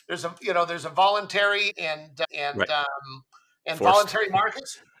markets. There's a voluntary and Right. voluntary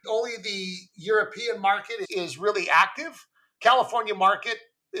markets. Only the European market is really active. California market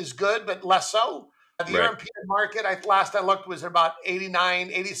is good, but less so. The Right. European market, last I looked, was about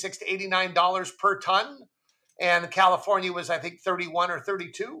 $86 to $89 per ton. And California was, I think, 31 or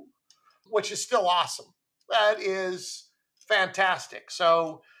 32, which is still awesome. That is fantastic.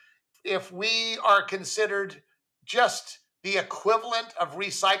 So if we are considered just the equivalent of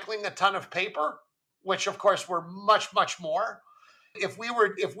recycling a ton of paper, which of course we're much, much more, if we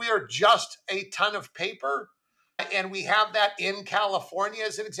are just a ton of paper and we have that in California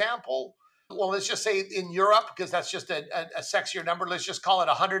as an example, well, let's just say in Europe, because that's just a sexier number, let's just call it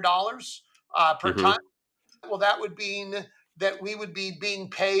 $100 per ton. Well, that would mean that we would be being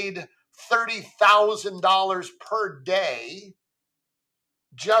paid $30,000 per day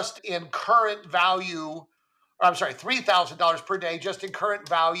just in current value, or I'm sorry, $3,000 per day just in current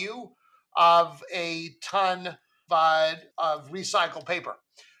value of a ton of recycled paper.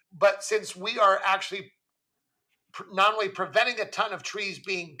 But since we are actually not only preventing a ton of trees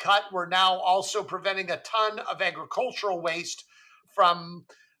being cut, we're now also preventing a ton of agricultural waste from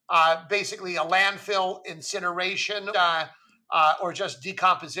basically a landfill, incineration, or just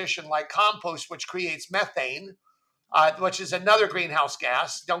decomposition like compost, which creates methane, which is another greenhouse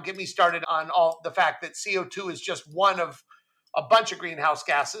gas. Don't get me started on all the fact that CO2 is just one of a bunch of greenhouse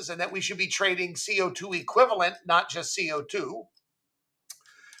gases and that we should be trading CO2 equivalent, not just CO2.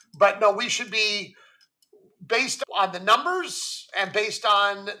 But no, we should be based on the numbers and based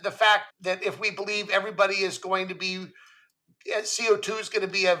on the fact that if we believe everybody is going to be, CO2 is going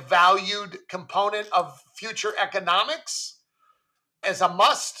to be a valued component of future economics as a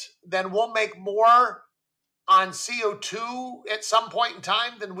must, then we'll make more on CO2 at some point in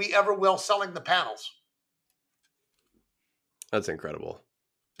time than we ever will selling the panels. That's incredible.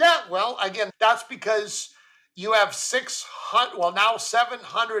 Yeah, well, again, that's because you have 600, well, now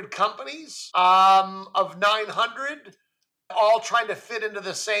 700 companies of 900 all trying to fit into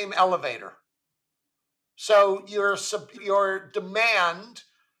the same elevator. So your demand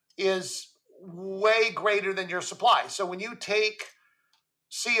is way greater than your supply. So when you take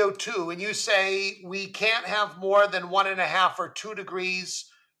CO2 and you say we can't have more than 1.5 or 2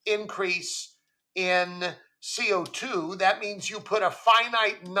 degrees increase in CO2, that means you put a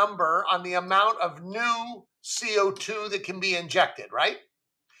finite number on the amount of new CO2 that can be injected, right?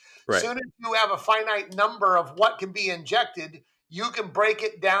 Right. As soon as you have a finite number of what can be injected, you can break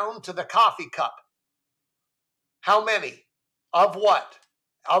it down to the coffee cup. How many? Of what?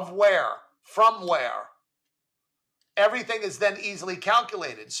 Of where? From where? Everything is then easily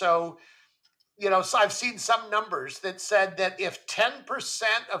calculated. So, so I've seen some numbers that said that if 10%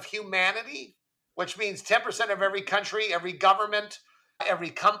 of humanity, which means 10% of every country, every government, every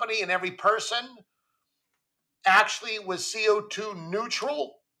company, and every person actually was CO2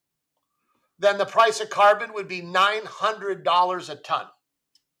 neutral, then the price of carbon would be $900 a ton.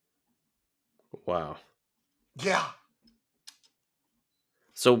 Wow. Yeah.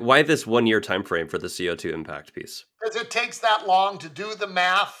 So why this 1 year time frame for the CO2 impact piece? Because it takes that long to do the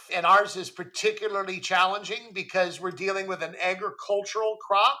math, and ours is particularly challenging because we're dealing with an agricultural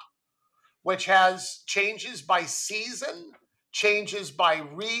crop, which has changes by season, changes by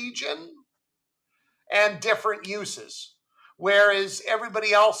region, and different uses. Whereas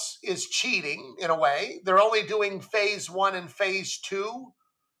everybody else is cheating in a way. They're only doing phase 1 and phase 2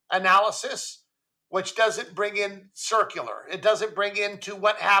 analysis, which doesn't bring in circular. It doesn't bring into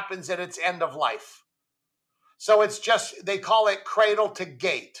what happens at its end of life. So it's just, they call it cradle to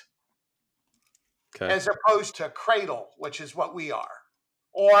gate. Okay. as opposed to cradle, which is what we are,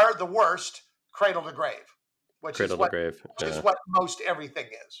 or the worst, cradle to grave, which is Cradle to what grave. which is Yeah. what most everything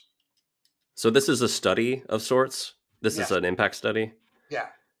is. So this is a study of sorts. This is Yes. an impact study, Yeah.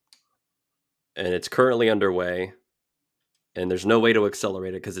 and it's currently underway. And there's no way to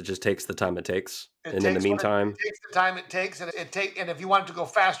accelerate it because it just takes the time it takes. It And in the takes meantime, it takes the time it takes, and if you want it to go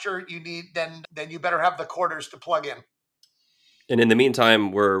faster, you need then you better have the quarters to plug in.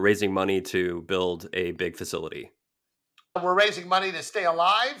 we're raising money to build a big facility. We're raising money to stay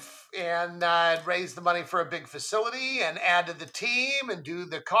alive and raise the money for a big facility and add to the team and do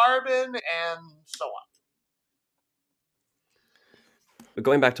the carbon and so on. But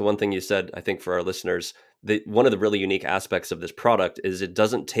going back to one thing you said, I think for our listeners, one of the really unique aspects of this product is it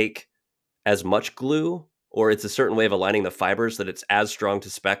doesn't take as much glue, or it's a certain way of aligning the fibers that it's as strong to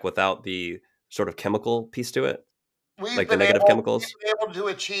spec without the sort of chemical piece to it, We've like the been negative able, we've chemicals. been able to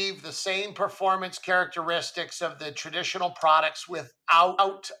achieve the same performance characteristics of the traditional products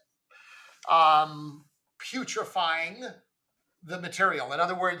without putrefying the material. In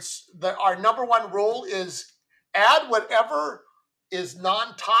other words, our number one rule is add whatever is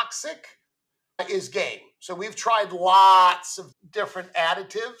non-toxic is game. So we've tried lots of different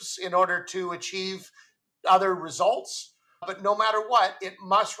additives in order to achieve other results. But no matter what, it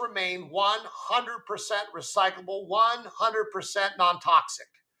must remain 100% recyclable, 100% non-toxic.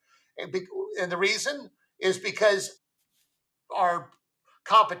 And the reason is because our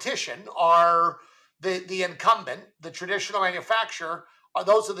competition are the incumbent, the traditional manufacturer,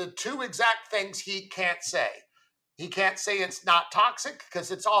 those are the two exact things he can't say. He can't say it's not toxic because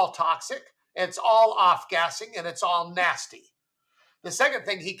it's all toxic, it's all off-gassing, and it's all nasty. The second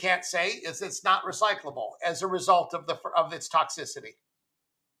thing he can't say is it's not recyclable as a result of its toxicity.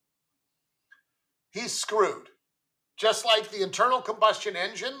 He's screwed. Just like the internal combustion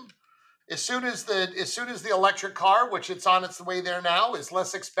engine, as soon as the electric car, which it's on its way there now, is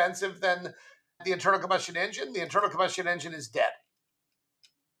less expensive than the internal combustion engine is dead.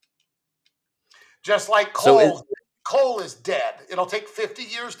 Just like coal is dead. It'll take 50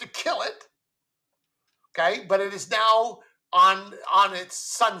 years to kill it. Okay, but it is now on its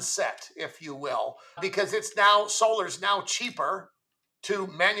sunset, if you will, because solar's now cheaper to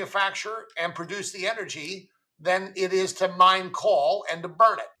manufacture and produce the energy than it is to mine coal and to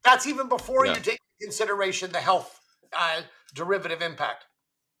burn it. That's even before you take into consideration the health derivative impact.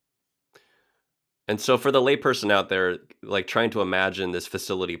 And so for the layperson out there, like trying to imagine this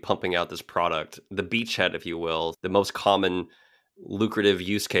facility pumping out this product, the beachhead, if you will, the most common lucrative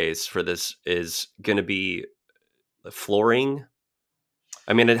use case for this is going to be flooring.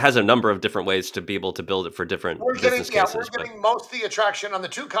 I mean, it has a number of different ways to be able to build it for different business cases. We're getting most of the attraction on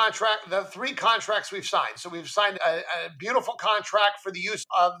the three contracts we've signed. So we've signed a beautiful contract for the use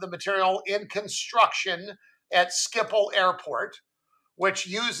of the material in construction at Schiphol Airport, which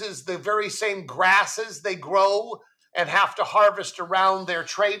uses the very same grasses they grow and have to harvest around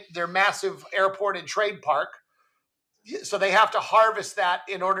their massive airport and trade park. So they have to harvest that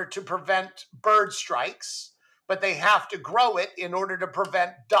in order to prevent bird strikes, but they have to grow it in order to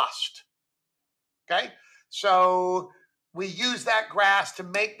prevent dust. Okay? So we use that grass to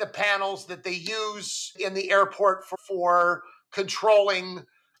make the panels that they use in the airport for controlling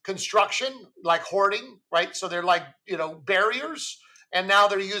construction, like hoarding, right? So they're like, barriers. And now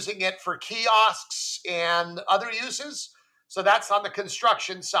they're using it for kiosks and other uses. So that's on the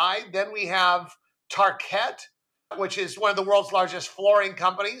construction side. Then we have Tarkett, which is one of the world's largest flooring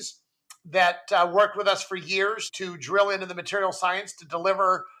companies that worked with us for years to drill into the material science to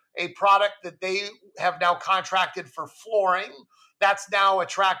deliver a product that they have now contracted for flooring. That's now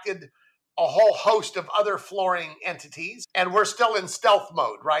attracted a whole host of other flooring entities. And we're still in stealth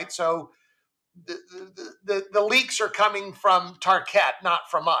mode, right? So the leaks are coming from Tarkett, not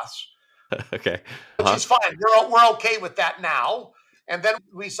from us. Okay. Which is fine. We're okay with that now. And then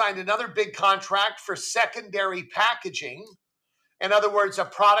we signed another big contract for secondary packaging. In other words, a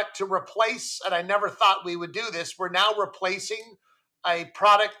product to replace, and I never thought we would do this, we're now replacing a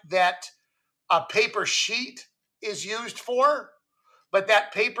product that a paper sheet is used for, but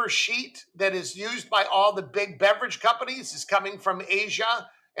that paper sheet that is used by all the big beverage companies is coming from Asia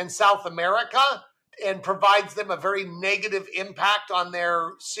and South America and provides them a very negative impact on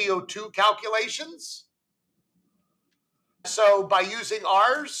their CO2 calculations. So by using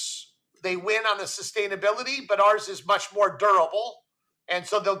ours, they win on the sustainability, but ours is much more durable. And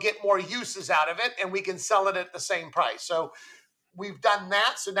so they'll get more uses out of it, and we can sell it at the same price. So we've done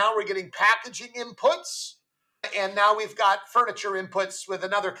that. So now we're getting packaging inputs, and now we've got furniture inputs with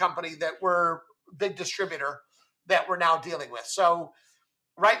another company that we're a big distributor that we're now dealing with. So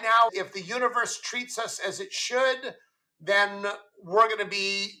Right now, if the universe treats us as it should, then we're going to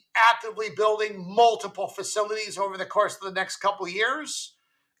be actively building multiple facilities over the course of the next couple of years.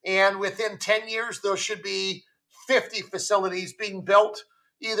 And within 10 years, there should be 50 facilities being built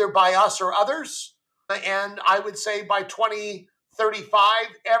either by us or others. And I would say by 2035,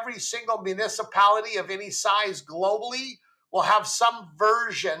 every single municipality of any size globally will have some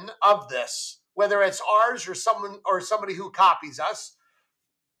version of this, whether it's ours or somebody who copies us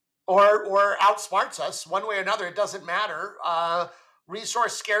or outsmarts us one way or another. It doesn't matter.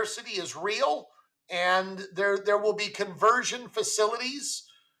 Resource scarcity is real, and there will be conversion facilities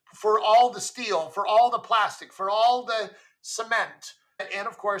for all the steel, for all the plastic, for all the cement, and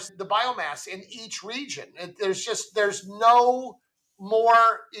of course the biomass in each region. There's no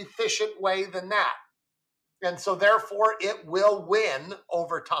more efficient way than that, and so therefore it will win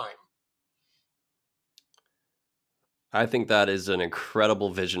over time. I think that is an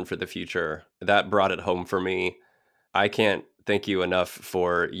incredible vision for the future. That brought it home for me. I can't thank you enough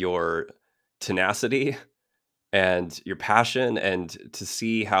for your tenacity and your passion, and to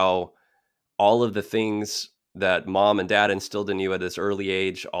see how all of the things that mom and dad instilled in you at this early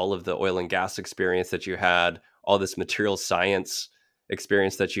age, all of the oil and gas experience that you had, all this material science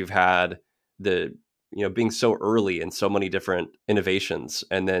experience that you've had, the being so early in so many different innovations,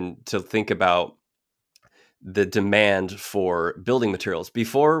 and then to think about the demand for building materials.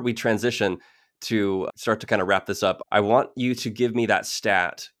 Before we transition to start to kind of wrap this up, I want you to give me that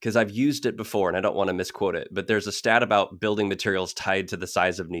stat, because I've used it before and I don't want to misquote it, but there's a stat about building materials tied to the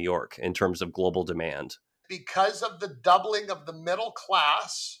size of New York in terms of global demand. Because of the doubling of the middle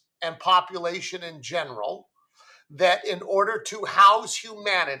class and population in general, that in order to house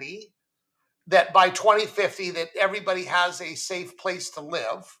humanity, that by 2050, that everybody has a safe place to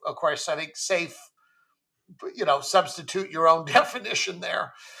live. Of course, I think safe, substitute your own definition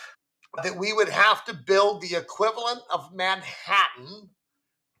there, that we would have to build the equivalent of Manhattan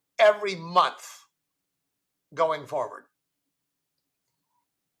every month going forward.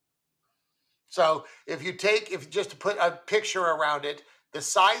 So if just to put a picture around it, the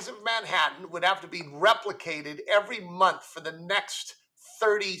size of Manhattan would have to be replicated every month for the next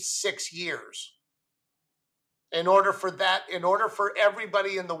 36 years in order for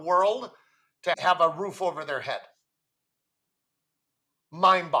everybody in the world to have a roof over their head.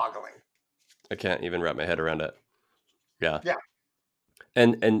 Mind-boggling. I can't even wrap my head around it. Yeah. Yeah.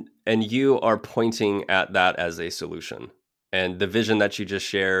 And you are pointing at that as a solution. And the vision that you just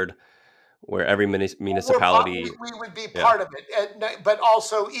shared, where every municipality, we would be part of it, but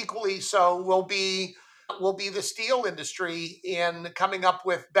also equally so will be the steel industry in coming up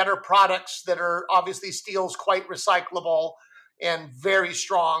with better products that are, obviously steel's quite recyclable and very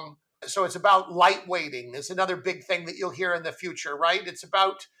strong. So it's about lightweighting. It's another big thing that you'll hear in the future, right? It's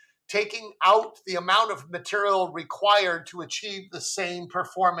about taking out the amount of material required to achieve the same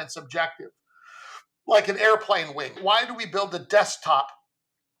performance objective. Like an airplane wing. Why do we build a desktop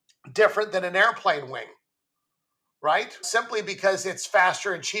different than an airplane wing? Right? Simply because it's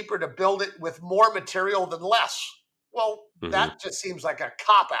faster and cheaper to build it with more material than less. Well, that just seems like a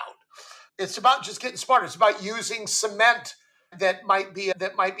cop-out. It's about just getting smarter. It's about using cement that might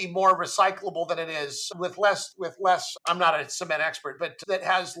be more recyclable than it is, with less. I'm not a cement expert, but that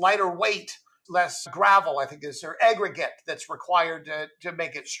has lighter weight, less gravel, I think is, or aggregate that's required to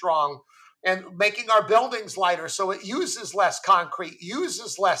make it strong, and making our buildings lighter so it uses less concrete,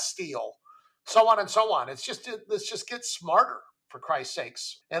 uses less steel, so on and so on. Let's just get smarter, for Christ's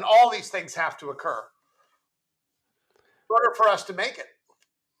sakes. And all these things have to occur in order for us to make it.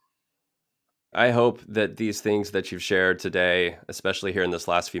 I hope that these things that you've shared today, especially here in this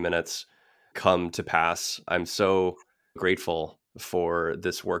last few minutes, come to pass. I'm so grateful for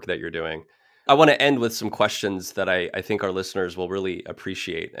this work that you're doing. I want to end with some questions that I think our listeners will really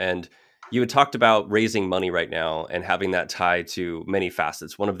appreciate. And you had talked about raising money right now and having that tie to many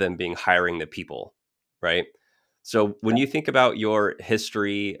facets, one of them being hiring the people, right? So when you think about your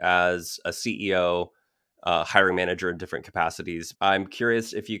history as a CEO, hiring manager in different capacities, I'm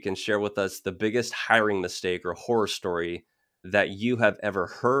curious if you can share with us the biggest hiring mistake or horror story that you have ever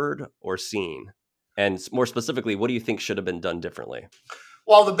heard or seen. And more specifically, what do you think should have been done differently?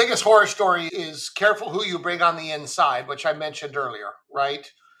 Well, the biggest horror story is careful who you bring on the inside, which I mentioned earlier, right?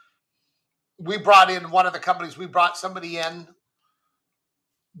 We brought in one of the companies, we brought somebody in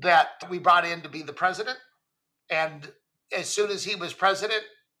that we brought in to be the president. And as soon as he was president,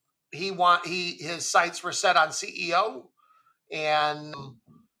 his sights were set on CEO. And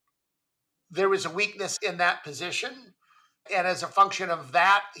there was a weakness in that position. And as a function of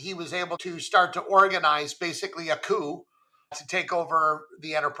that, he was able to start to organize basically a coup to take over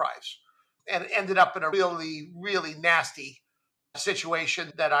the enterprise, and ended up in a really, really nasty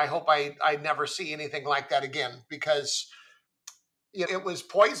situation that I hope I never see anything like that again, because it was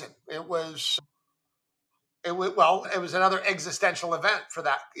poison. It was another existential event for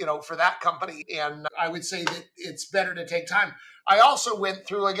that company. And I would say that it's better to take time. I also went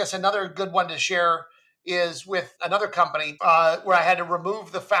through, I guess, another good one to share is with another company where I had to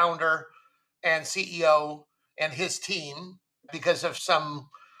remove the founder and CEO and his team because of some,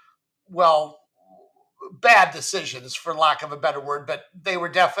 bad decisions, for lack of a better word, but they were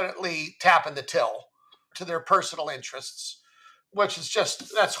definitely tapping the till to their personal interests, which is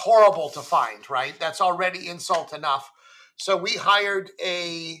that's horrible to find, right? That's already insult enough. So we hired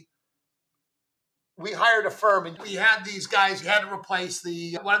a firm, and we had these guys. We had to replace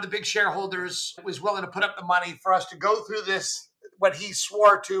one of the big shareholders was willing to put up the money for us to go through this. What he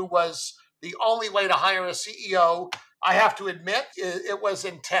swore to was the only way to hire a CEO. I have to admit, it was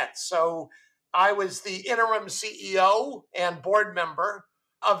intense. So I was the interim CEO and board member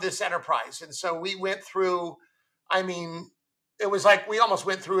of this enterprise. And so we went through, it was like we almost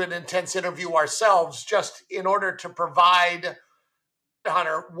went through an intense interview ourselves just in order to provide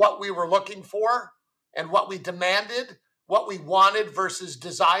Hunter what we were looking for and what we demanded, what we wanted versus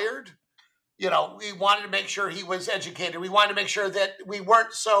desired. We wanted to make sure he was educated. We wanted to make sure that we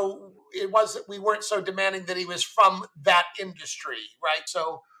weren't so demanding that he was from that industry, right?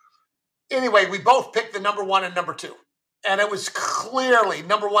 So anyway, we both picked the number one and number two. And it was clearly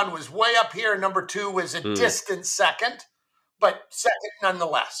number one was way up here. Number two was a distant second, but second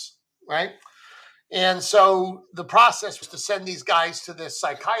nonetheless, right? And so the process was to send these guys to this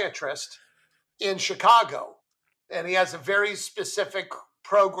psychiatrist in Chicago. And he has a very specific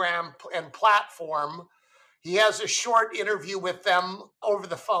program and platform. He has a short interview with them over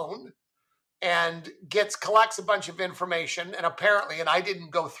the phone and collects a bunch of information. And apparently, and I didn't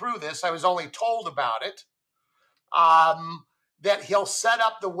go through this, I was only told about it, that he'll set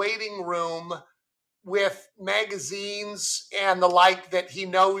up the waiting room with magazines and the like that he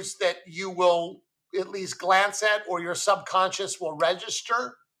knows that you will at least glance at or your subconscious will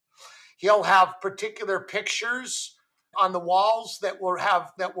register. He'll have particular pictures on the walls that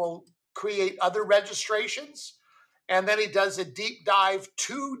will create other registrations. And then he does a deep dive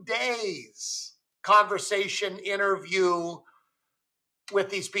 2 days conversation interview with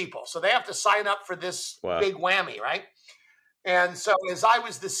these people. So they have to sign up for this big whammy, right? And so as I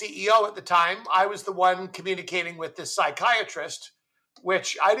was the CEO at the time, I was the one communicating with this psychiatrist,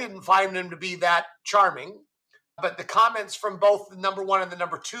 which I didn't find him to be that charming. But the comments from both the number one and the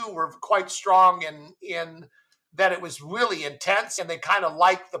number two were quite strong in that it was really intense and they kind of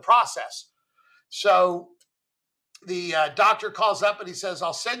liked the process. So the doctor calls up and he says,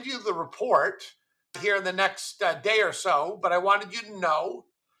 I'll send you the report here in the next day or so, but I wanted you to know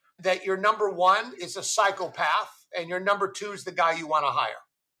that your number one is a psychopath and your number two is the guy you want to hire.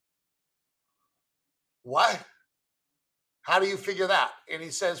 What? How do you figure that? And he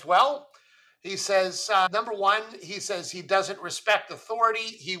says, number one, he says he doesn't respect authority.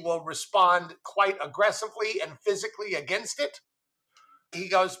 He will respond quite aggressively and physically against it. He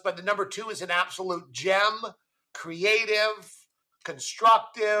goes, but the number two is an absolute gem, creative,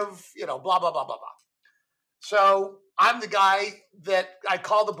 constructive, blah, blah, blah, blah, blah. So I'm the guy that I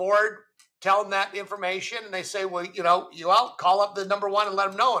call the board, tell them that information, and they say, well, call up the number one and let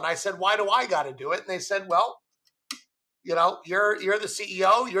them know. And I said, why do I got to do it? And they said, well, you're the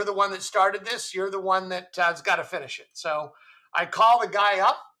CEO. You're the one that started this. You're the one that has got to finish it. So I call the guy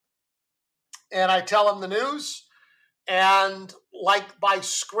up and I tell him the news. And like by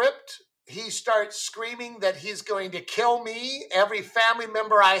script, he starts screaming that he's going to kill me, every family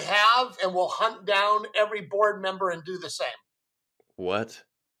member I have, and will hunt down every board member and do the same. What?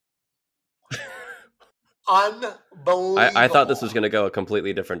 Unbelievable. I thought this was going to go a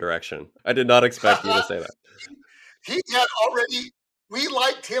completely different direction. I did not expect you to say that. We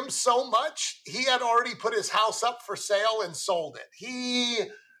liked him so much, he had already put his house up for sale and sold it.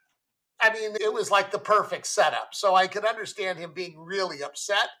 It was like the perfect setup. So I could understand him being really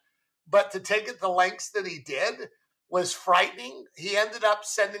upset, but to take it the lengths that he did was frightening. He ended up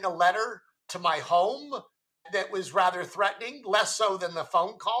sending a letter to my home that was rather threatening, less so than the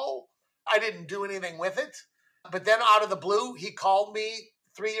phone call. I didn't do anything with it. But then out of the blue, he called me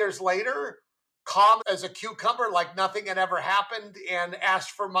 3 years later, calm as a cucumber, like nothing had ever happened, and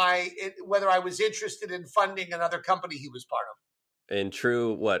asked for whether I was interested in funding another company he was part of. In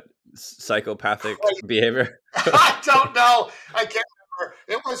true, psychopathic behavior? I don't know. I can't remember.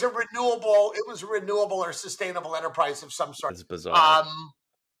 It was a renewable or sustainable enterprise of some sort. It's bizarre.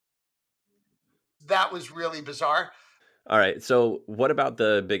 That was really bizarre. All right. So what about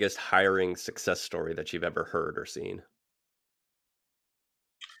the biggest hiring success story that you've ever heard or seen?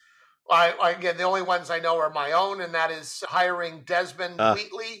 Again, the only ones I know are my own, and that is hiring Desmond Ah,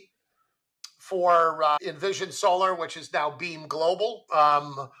 Wheatley for Envision Solar, which is now Beam Global.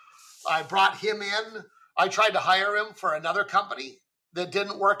 I brought him in. I tried to hire him for another company that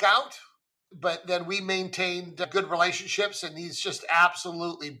didn't work out, but then we maintained good relationships, and he's just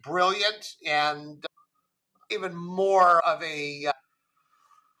absolutely brilliant and even more of a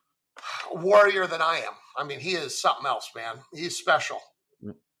warrior than I am. I mean, he is something else, man. He's special.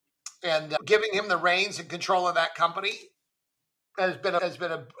 And giving him the reins and control of that company has been a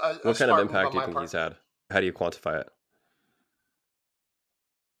what kind of smart move impact on do you my think part. he's had? How do you quantify it?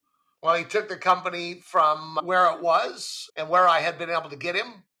 Well, he took the company from where it was and where I had been able to get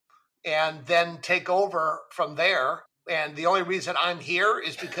him, and then take over from there. And the only reason I'm here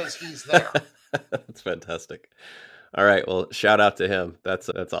is because he's there. That's fantastic. All right. Well, shout out to him. That's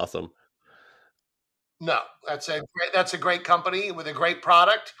awesome. No, that's a great company with a great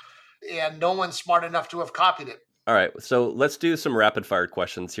product, and no one's smart enough to have copied it. All right. So let's do some rapid fire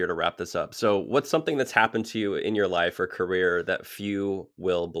questions here to wrap this up. So what's something that's happened to you in your life or career that few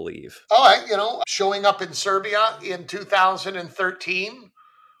will believe? All right, showing up in Serbia in 2013.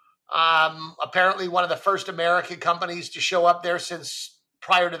 Apparently, one of the first American companies to show up there since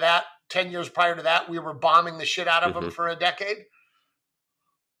prior to that, 10 years prior to that, we were bombing the shit out of them Hmm. for a decade.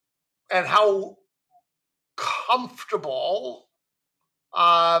 And how comfortable,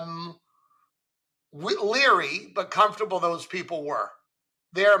 um, leery, but comfortable those people were.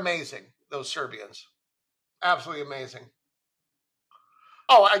 They're amazing, those Serbians. Absolutely amazing.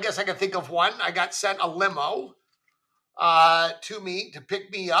 Oh, I guess I can think of one. I got sent a limo to me to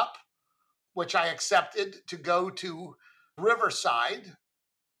pick me up, which I accepted to go to Riverside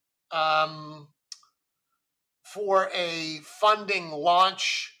um, for a funding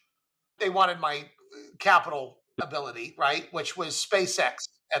launch. They wanted my capital ability, right? Which was SpaceX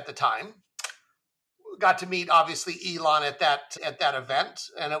at the time. Got to meet obviously Elon at that event,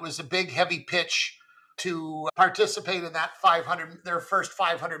 and it was a big heavy pitch to participate in that their first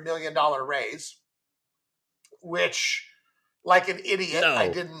 $500 million raise, which, like an idiot, I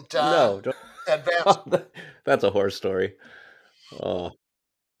No, didn't no. advance. That's a horror story. Oh,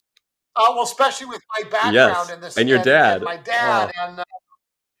 Well, especially with my background yes. in this And your and dad. my dad, Oh, and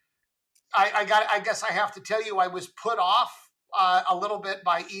I guess I have to tell you, I was put off a little bit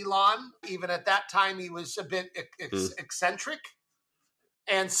by Elon. Even at that time, he was a bit mm, eccentric.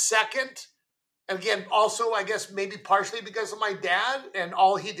 And second, and again, also, I guess maybe partially because of my dad and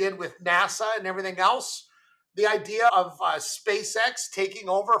all he did with NASA and everything else. The idea of SpaceX taking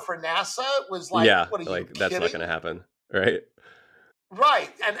over for NASA was like, yeah. what are you Like that's not going to kidding? happen, right?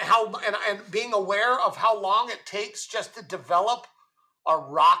 Right. And and being aware of how long it takes just to develop a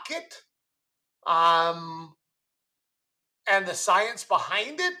rocket, um, and the science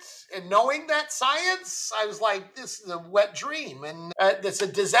behind it, and knowing that science, I was like, this is a wet dream, and it's a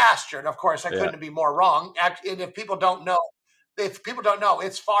disaster. And of course, I Yeah, couldn't be more wrong. And if people don't know,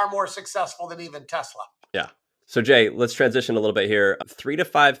 it's far more successful than even Tesla. yeah. So Jay, let's transition a little bit here. 3 to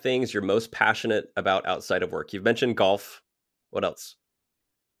 5 things you're most passionate about outside of work. You've mentioned golf. What else?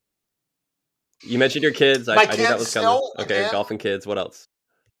 You mentioned your kids. I, My I knew that kids was coming. still, Okay, again, golf and kids. What else?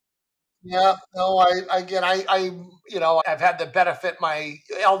 yeah, no, I've had the benefit. My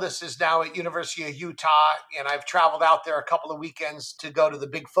eldest is now at University of Utah, and I've traveled out there a couple of weekends to go to the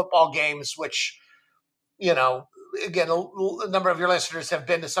big football games, which, you know, again, a number of your listeners have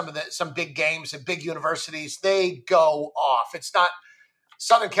been to some big games at big universities. They go off. It's not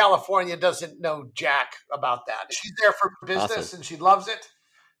Southern California doesn't know jack about that. She's there for Awesome. business and she loves it.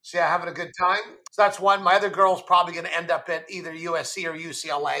 So yeah, having a good time. So that's one. My other girl's probably going to end up at either USC or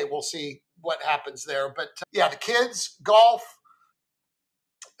UCLA. We'll see what happens there. But yeah, the kids, golf,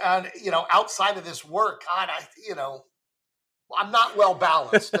 and outside of this work, God, I'm not well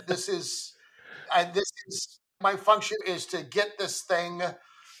balanced. This is my function is to get this thing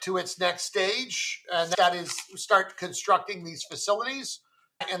to its next stage, and that is start constructing these facilities,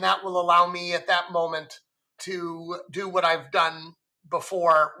 and that will allow me at that moment to do what I've done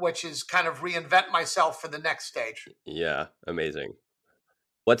before, which is kind of reinvent myself for the next stage. Yeah, amazing.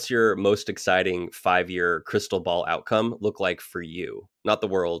 What's your most exciting 5-year crystal ball outcome look like for you? Not the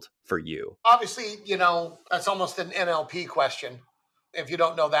world, for you. Obviously, that's almost an NLP question. If you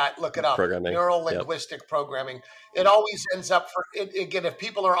don't know that, look it up. Programming. Neuro Yep. linguistic programming. It always ends up again, if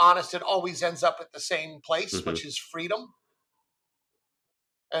people are honest, it always ends up at the same place, Hmm. which is freedom.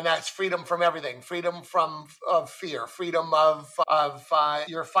 And that's freedom from everything, freedom from of fear, freedom of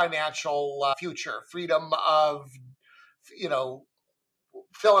your financial future, freedom of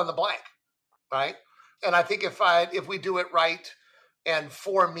fill in the blank, right? And I think if we do it right, and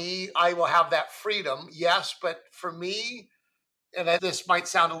for me, I will have that freedom, yes. But for me, and this might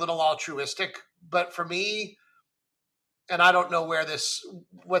sound a little altruistic, but for me, and I don't know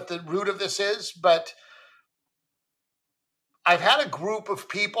what the root of this is, but I've had a group of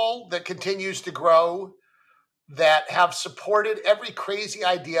people that continues to grow that have supported every crazy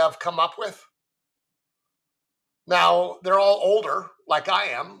idea I've come up with. Now, they're all older, like I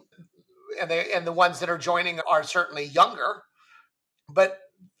am, and the ones that are joining are certainly younger. But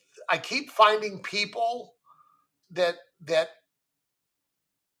I keep finding people that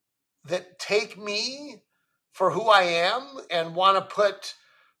take me for who I am and want to put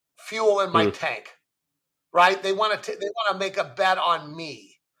fuel in my tank, right? They want to make a bet on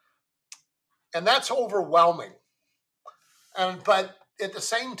me, and that's overwhelming. But at the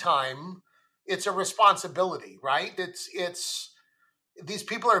same time, it's a responsibility, right? It's these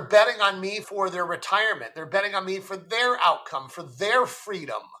people are betting on me for their retirement. They're betting on me for their outcome, for their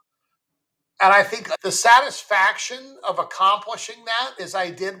freedom. And I think the satisfaction of accomplishing that, as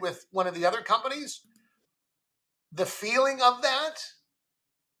I did with one of the other companies, the feeling of that,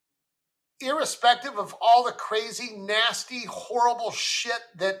 irrespective of all the crazy, nasty, horrible shit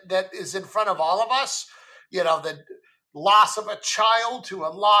that is in front of all of us, the loss of a child to a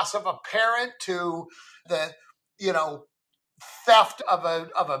loss of a parent to the, theft of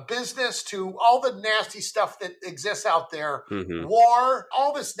a business to all the nasty stuff that exists out there, war,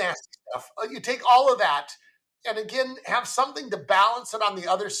 all this nasty stuff. You take all of that and again, have something to balance it on the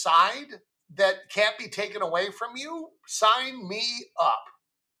other side that can't be taken away from you. Sign me up.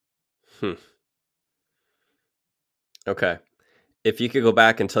 Okay. If you could go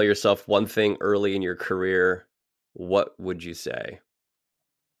back and tell yourself one thing early in your career, what would you say?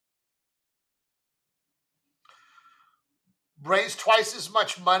 Raise twice as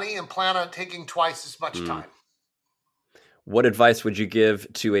much money and plan on taking twice as much time. What advice would you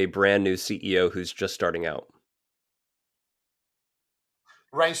give to a brand new CEO who's just starting out?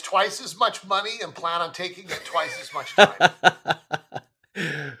 Raise twice as much money and plan on taking it twice as much time.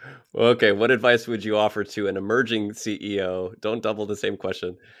 Okay, what advice would you offer to an emerging CEO? Don't double the same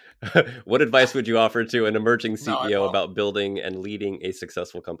question. What advice would you offer to an emerging CEO about building and leading a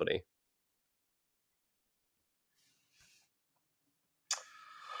successful company?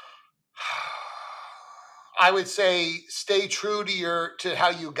 I would say stay true to how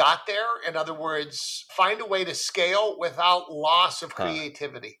you got there. In other words, find a way to scale without loss of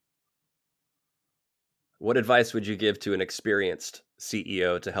creativity. What advice would you give to an experienced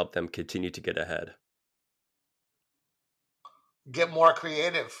CEO to help them continue to get ahead? Get more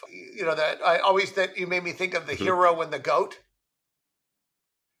creative. That you made me think of the hero and the goat.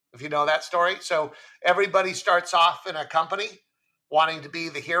 If you know that story. So everybody starts off in a company wanting to be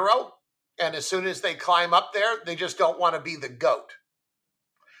the hero. And as soon as they climb up there, they just don't want to be the goat.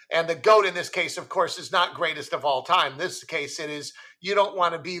 And the goat in this case, of course, is not greatest of all time. In this case, it is, you don't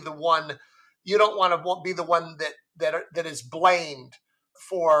want to be the one that is blamed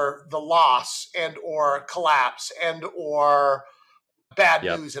for the loss and or collapse and or bad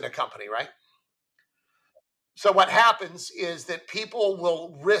news in a company, right? So what happens is that people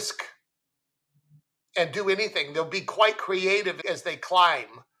will risk and do anything. They'll be quite creative as they climb,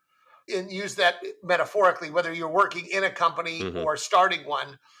 and use that metaphorically, whether you're working in a company or starting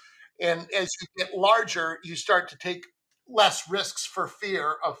one. And as you get larger, you start to take less risks for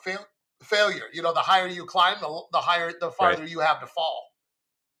fear of failure. The higher you climb, the farther you have to fall.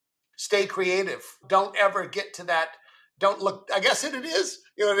 Stay creative. Don't ever get to that. Don't look. I guess it is.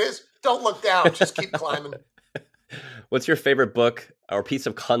 It is. Don't look down. Just keep climbing. What's your favorite book or piece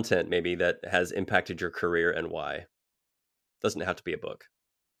of content maybe that has impacted your career and why? Doesn't have to be a book.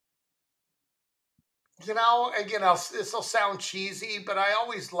 Again, this will sound cheesy, but I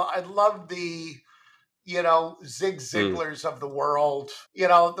love the, Zig Ziglars of the world,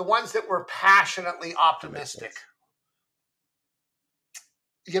 the ones that were passionately optimistic.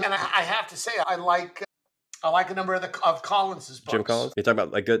 And I have to say, I like a number of Collins's books. Jim Collins? You're talking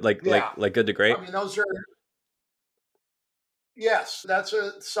about like Good to Great? I mean, those are, yes, that's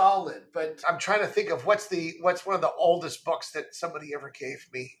a solid, but I'm trying to think of what's one of the oldest books that somebody ever gave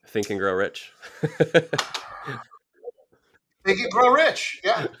me. Think and Grow Rich. Think and Grow Rich.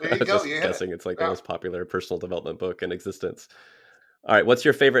 Yeah, there you go. Just guessing. It's like the most popular personal development book in existence. All right, what's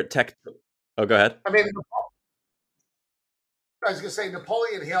your favorite tech? Oh, go ahead. I mean, I was going to say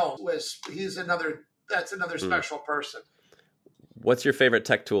Napoleon Hill that's another special person. What's your favorite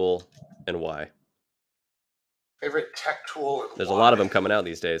tech tool and why? Favorite tech tool and There's a lot of them coming out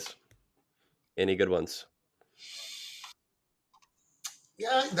these days. Any good ones?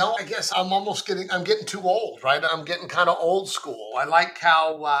 Yeah, no, I guess I'm getting too old, right? I'm getting kind of old school. I like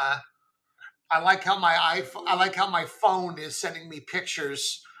how my phone is sending me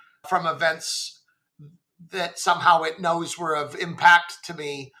pictures from events that somehow it knows were of impact to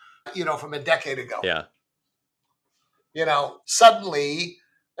me, from a decade ago. Yeah. Suddenly,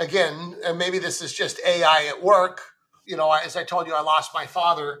 again, and maybe this is just AI at work. As I told you, I lost my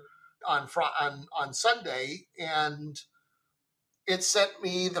father on Sunday, and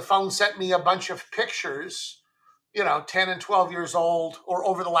the phone sent me a bunch of pictures, 10 and 12 years old, or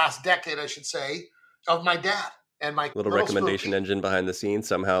over the last decade, I should say, of my dad and my Little little recommendation Spooky. engine behind the scenes,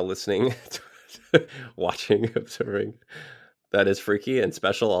 somehow listening, watching, observing. That is freaky and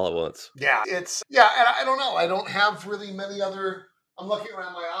special all at once. Yeah, and I don't know. I don't have really many other. I'm looking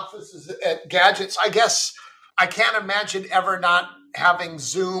around my office at gadgets. I guess I can't imagine ever not having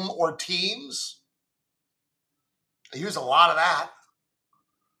Zoom or Teams. I use a lot of that.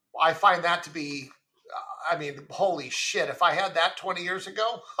 I find that to be, holy shit. If I had that 20 years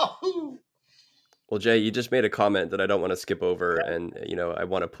ago, Well, Jay, you just made a comment that I don't want to skip over. And, I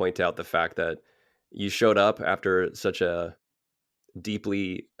want to point out the fact that you showed up after such a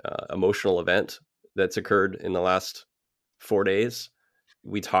deeply emotional event that's occurred in the last 4 days.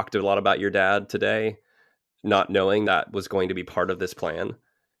 We talked a lot about your dad today, not knowing that was going to be part of this plan.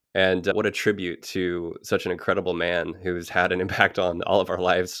 And what a tribute to such an incredible man who's had an impact on all of our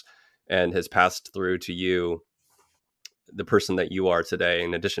lives and has passed through to you the person that you are today,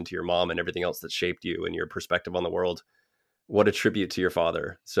 in addition to your mom and everything else that shaped you and your perspective on the world. What a tribute to your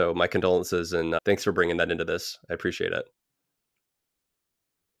father. So my condolences, and thanks for bringing that into this. I appreciate it.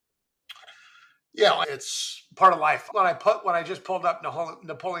 Yeah, it's part of life. When I just pulled up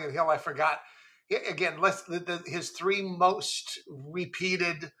Napoleon Hill, I forgot. Again, his three most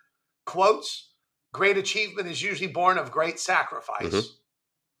repeated quotes: "Great achievement is usually born of great sacrifice. Mm-hmm.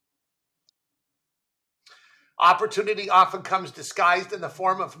 Opportunity often comes disguised in the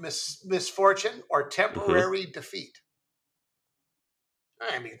form of misfortune or temporary defeat."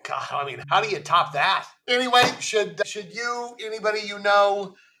 God, how do you top that? Anyway, should anybody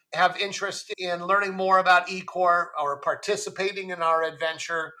have interest in learning more about ECOR or participating in our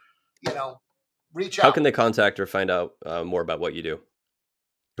adventure, reach out. How can they contact or find out more about what you do?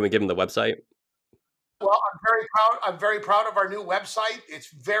 Can we give them the website? Well, I'm very proud of our new website. It's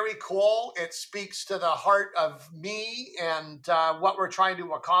very cool. It speaks to the heart of me and what we're trying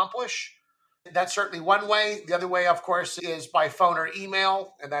to accomplish. That's certainly one way. The other way, of course, is by phone or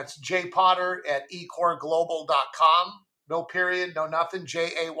email, and that's jpotter@ecorglobal.com. No period, no nothing.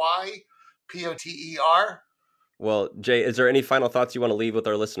 JAYPOTER. Well, Jay, is there any final thoughts you want to leave with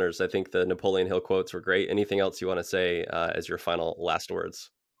our listeners? I think the Napoleon Hill quotes were great. Anything else you want to say as your final last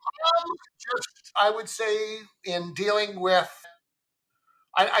words? I would say in dealing with,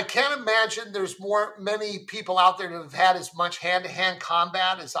 I can't imagine there's many people out there that have had as much hand-to-hand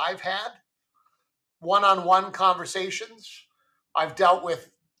combat as I've had. One-on-one conversations. I've dealt with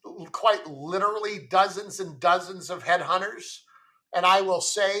quite literally dozens and dozens of headhunters. And I will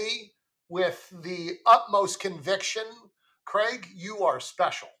say with the utmost conviction, Kraig, you are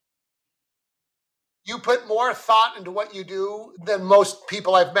special. You put more thought into what you do than most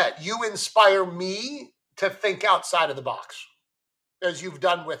people I've met. You inspire me to think outside of the box, as you've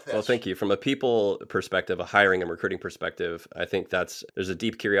done with this. Well, thank you. From a people perspective, a hiring and recruiting perspective, I think there's a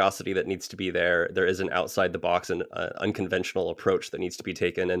deep curiosity that needs to be there. There is an outside the box and unconventional approach that needs to be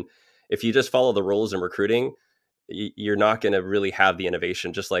taken. And if you just follow the rules in recruiting, you're not going to really have the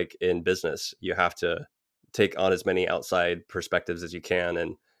innovation. Just like in business, you have to take on as many outside perspectives as you can.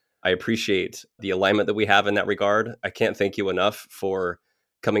 And I appreciate the alignment that we have in that regard. I can't thank you enough for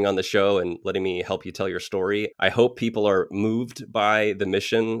coming on the show and letting me help you tell your story. I hope people are moved by the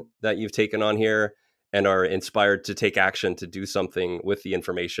mission that you've taken on here and are inspired to take action to do something with the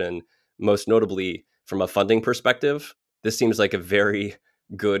information. Most notably, from a funding perspective, this seems like a very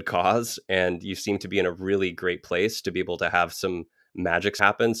good cause, and you seem to be in a really great place to be able to have some magics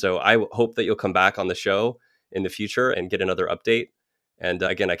happen. So I hope that you'll come back on the show in the future and get another update. And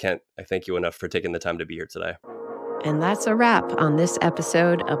again, I thank you enough for taking the time to be here today. And that's a wrap on this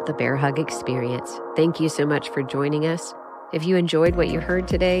episode of the Bear Hug Experience. Thank you so much for joining us. If you enjoyed what you heard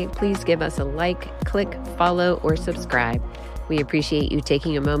today, please give us a like, click, follow, or subscribe. We appreciate you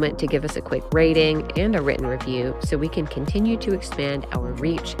taking a moment to give us a quick rating and a written review so we can continue to expand our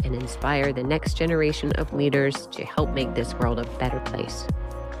reach and inspire the next generation of leaders to help make this world a better place.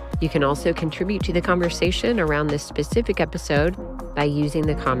 You can also contribute to the conversation around this specific episode by using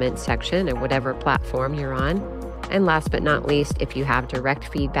the comments section at whatever platform you're on. And last but not least, if you have direct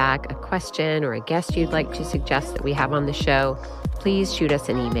feedback, a question, or a guest you'd like to suggest that we have on the show, please shoot us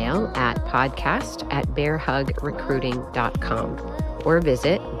an email at podcast@bearhugrecruiting.com or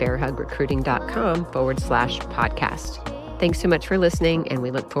visit bearhugrecruiting.com/podcast. Thanks so much for listening, and we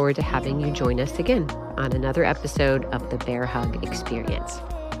look forward to having you join us again on another episode of the Bear Hug Experience.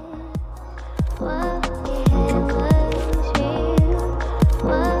 Wow.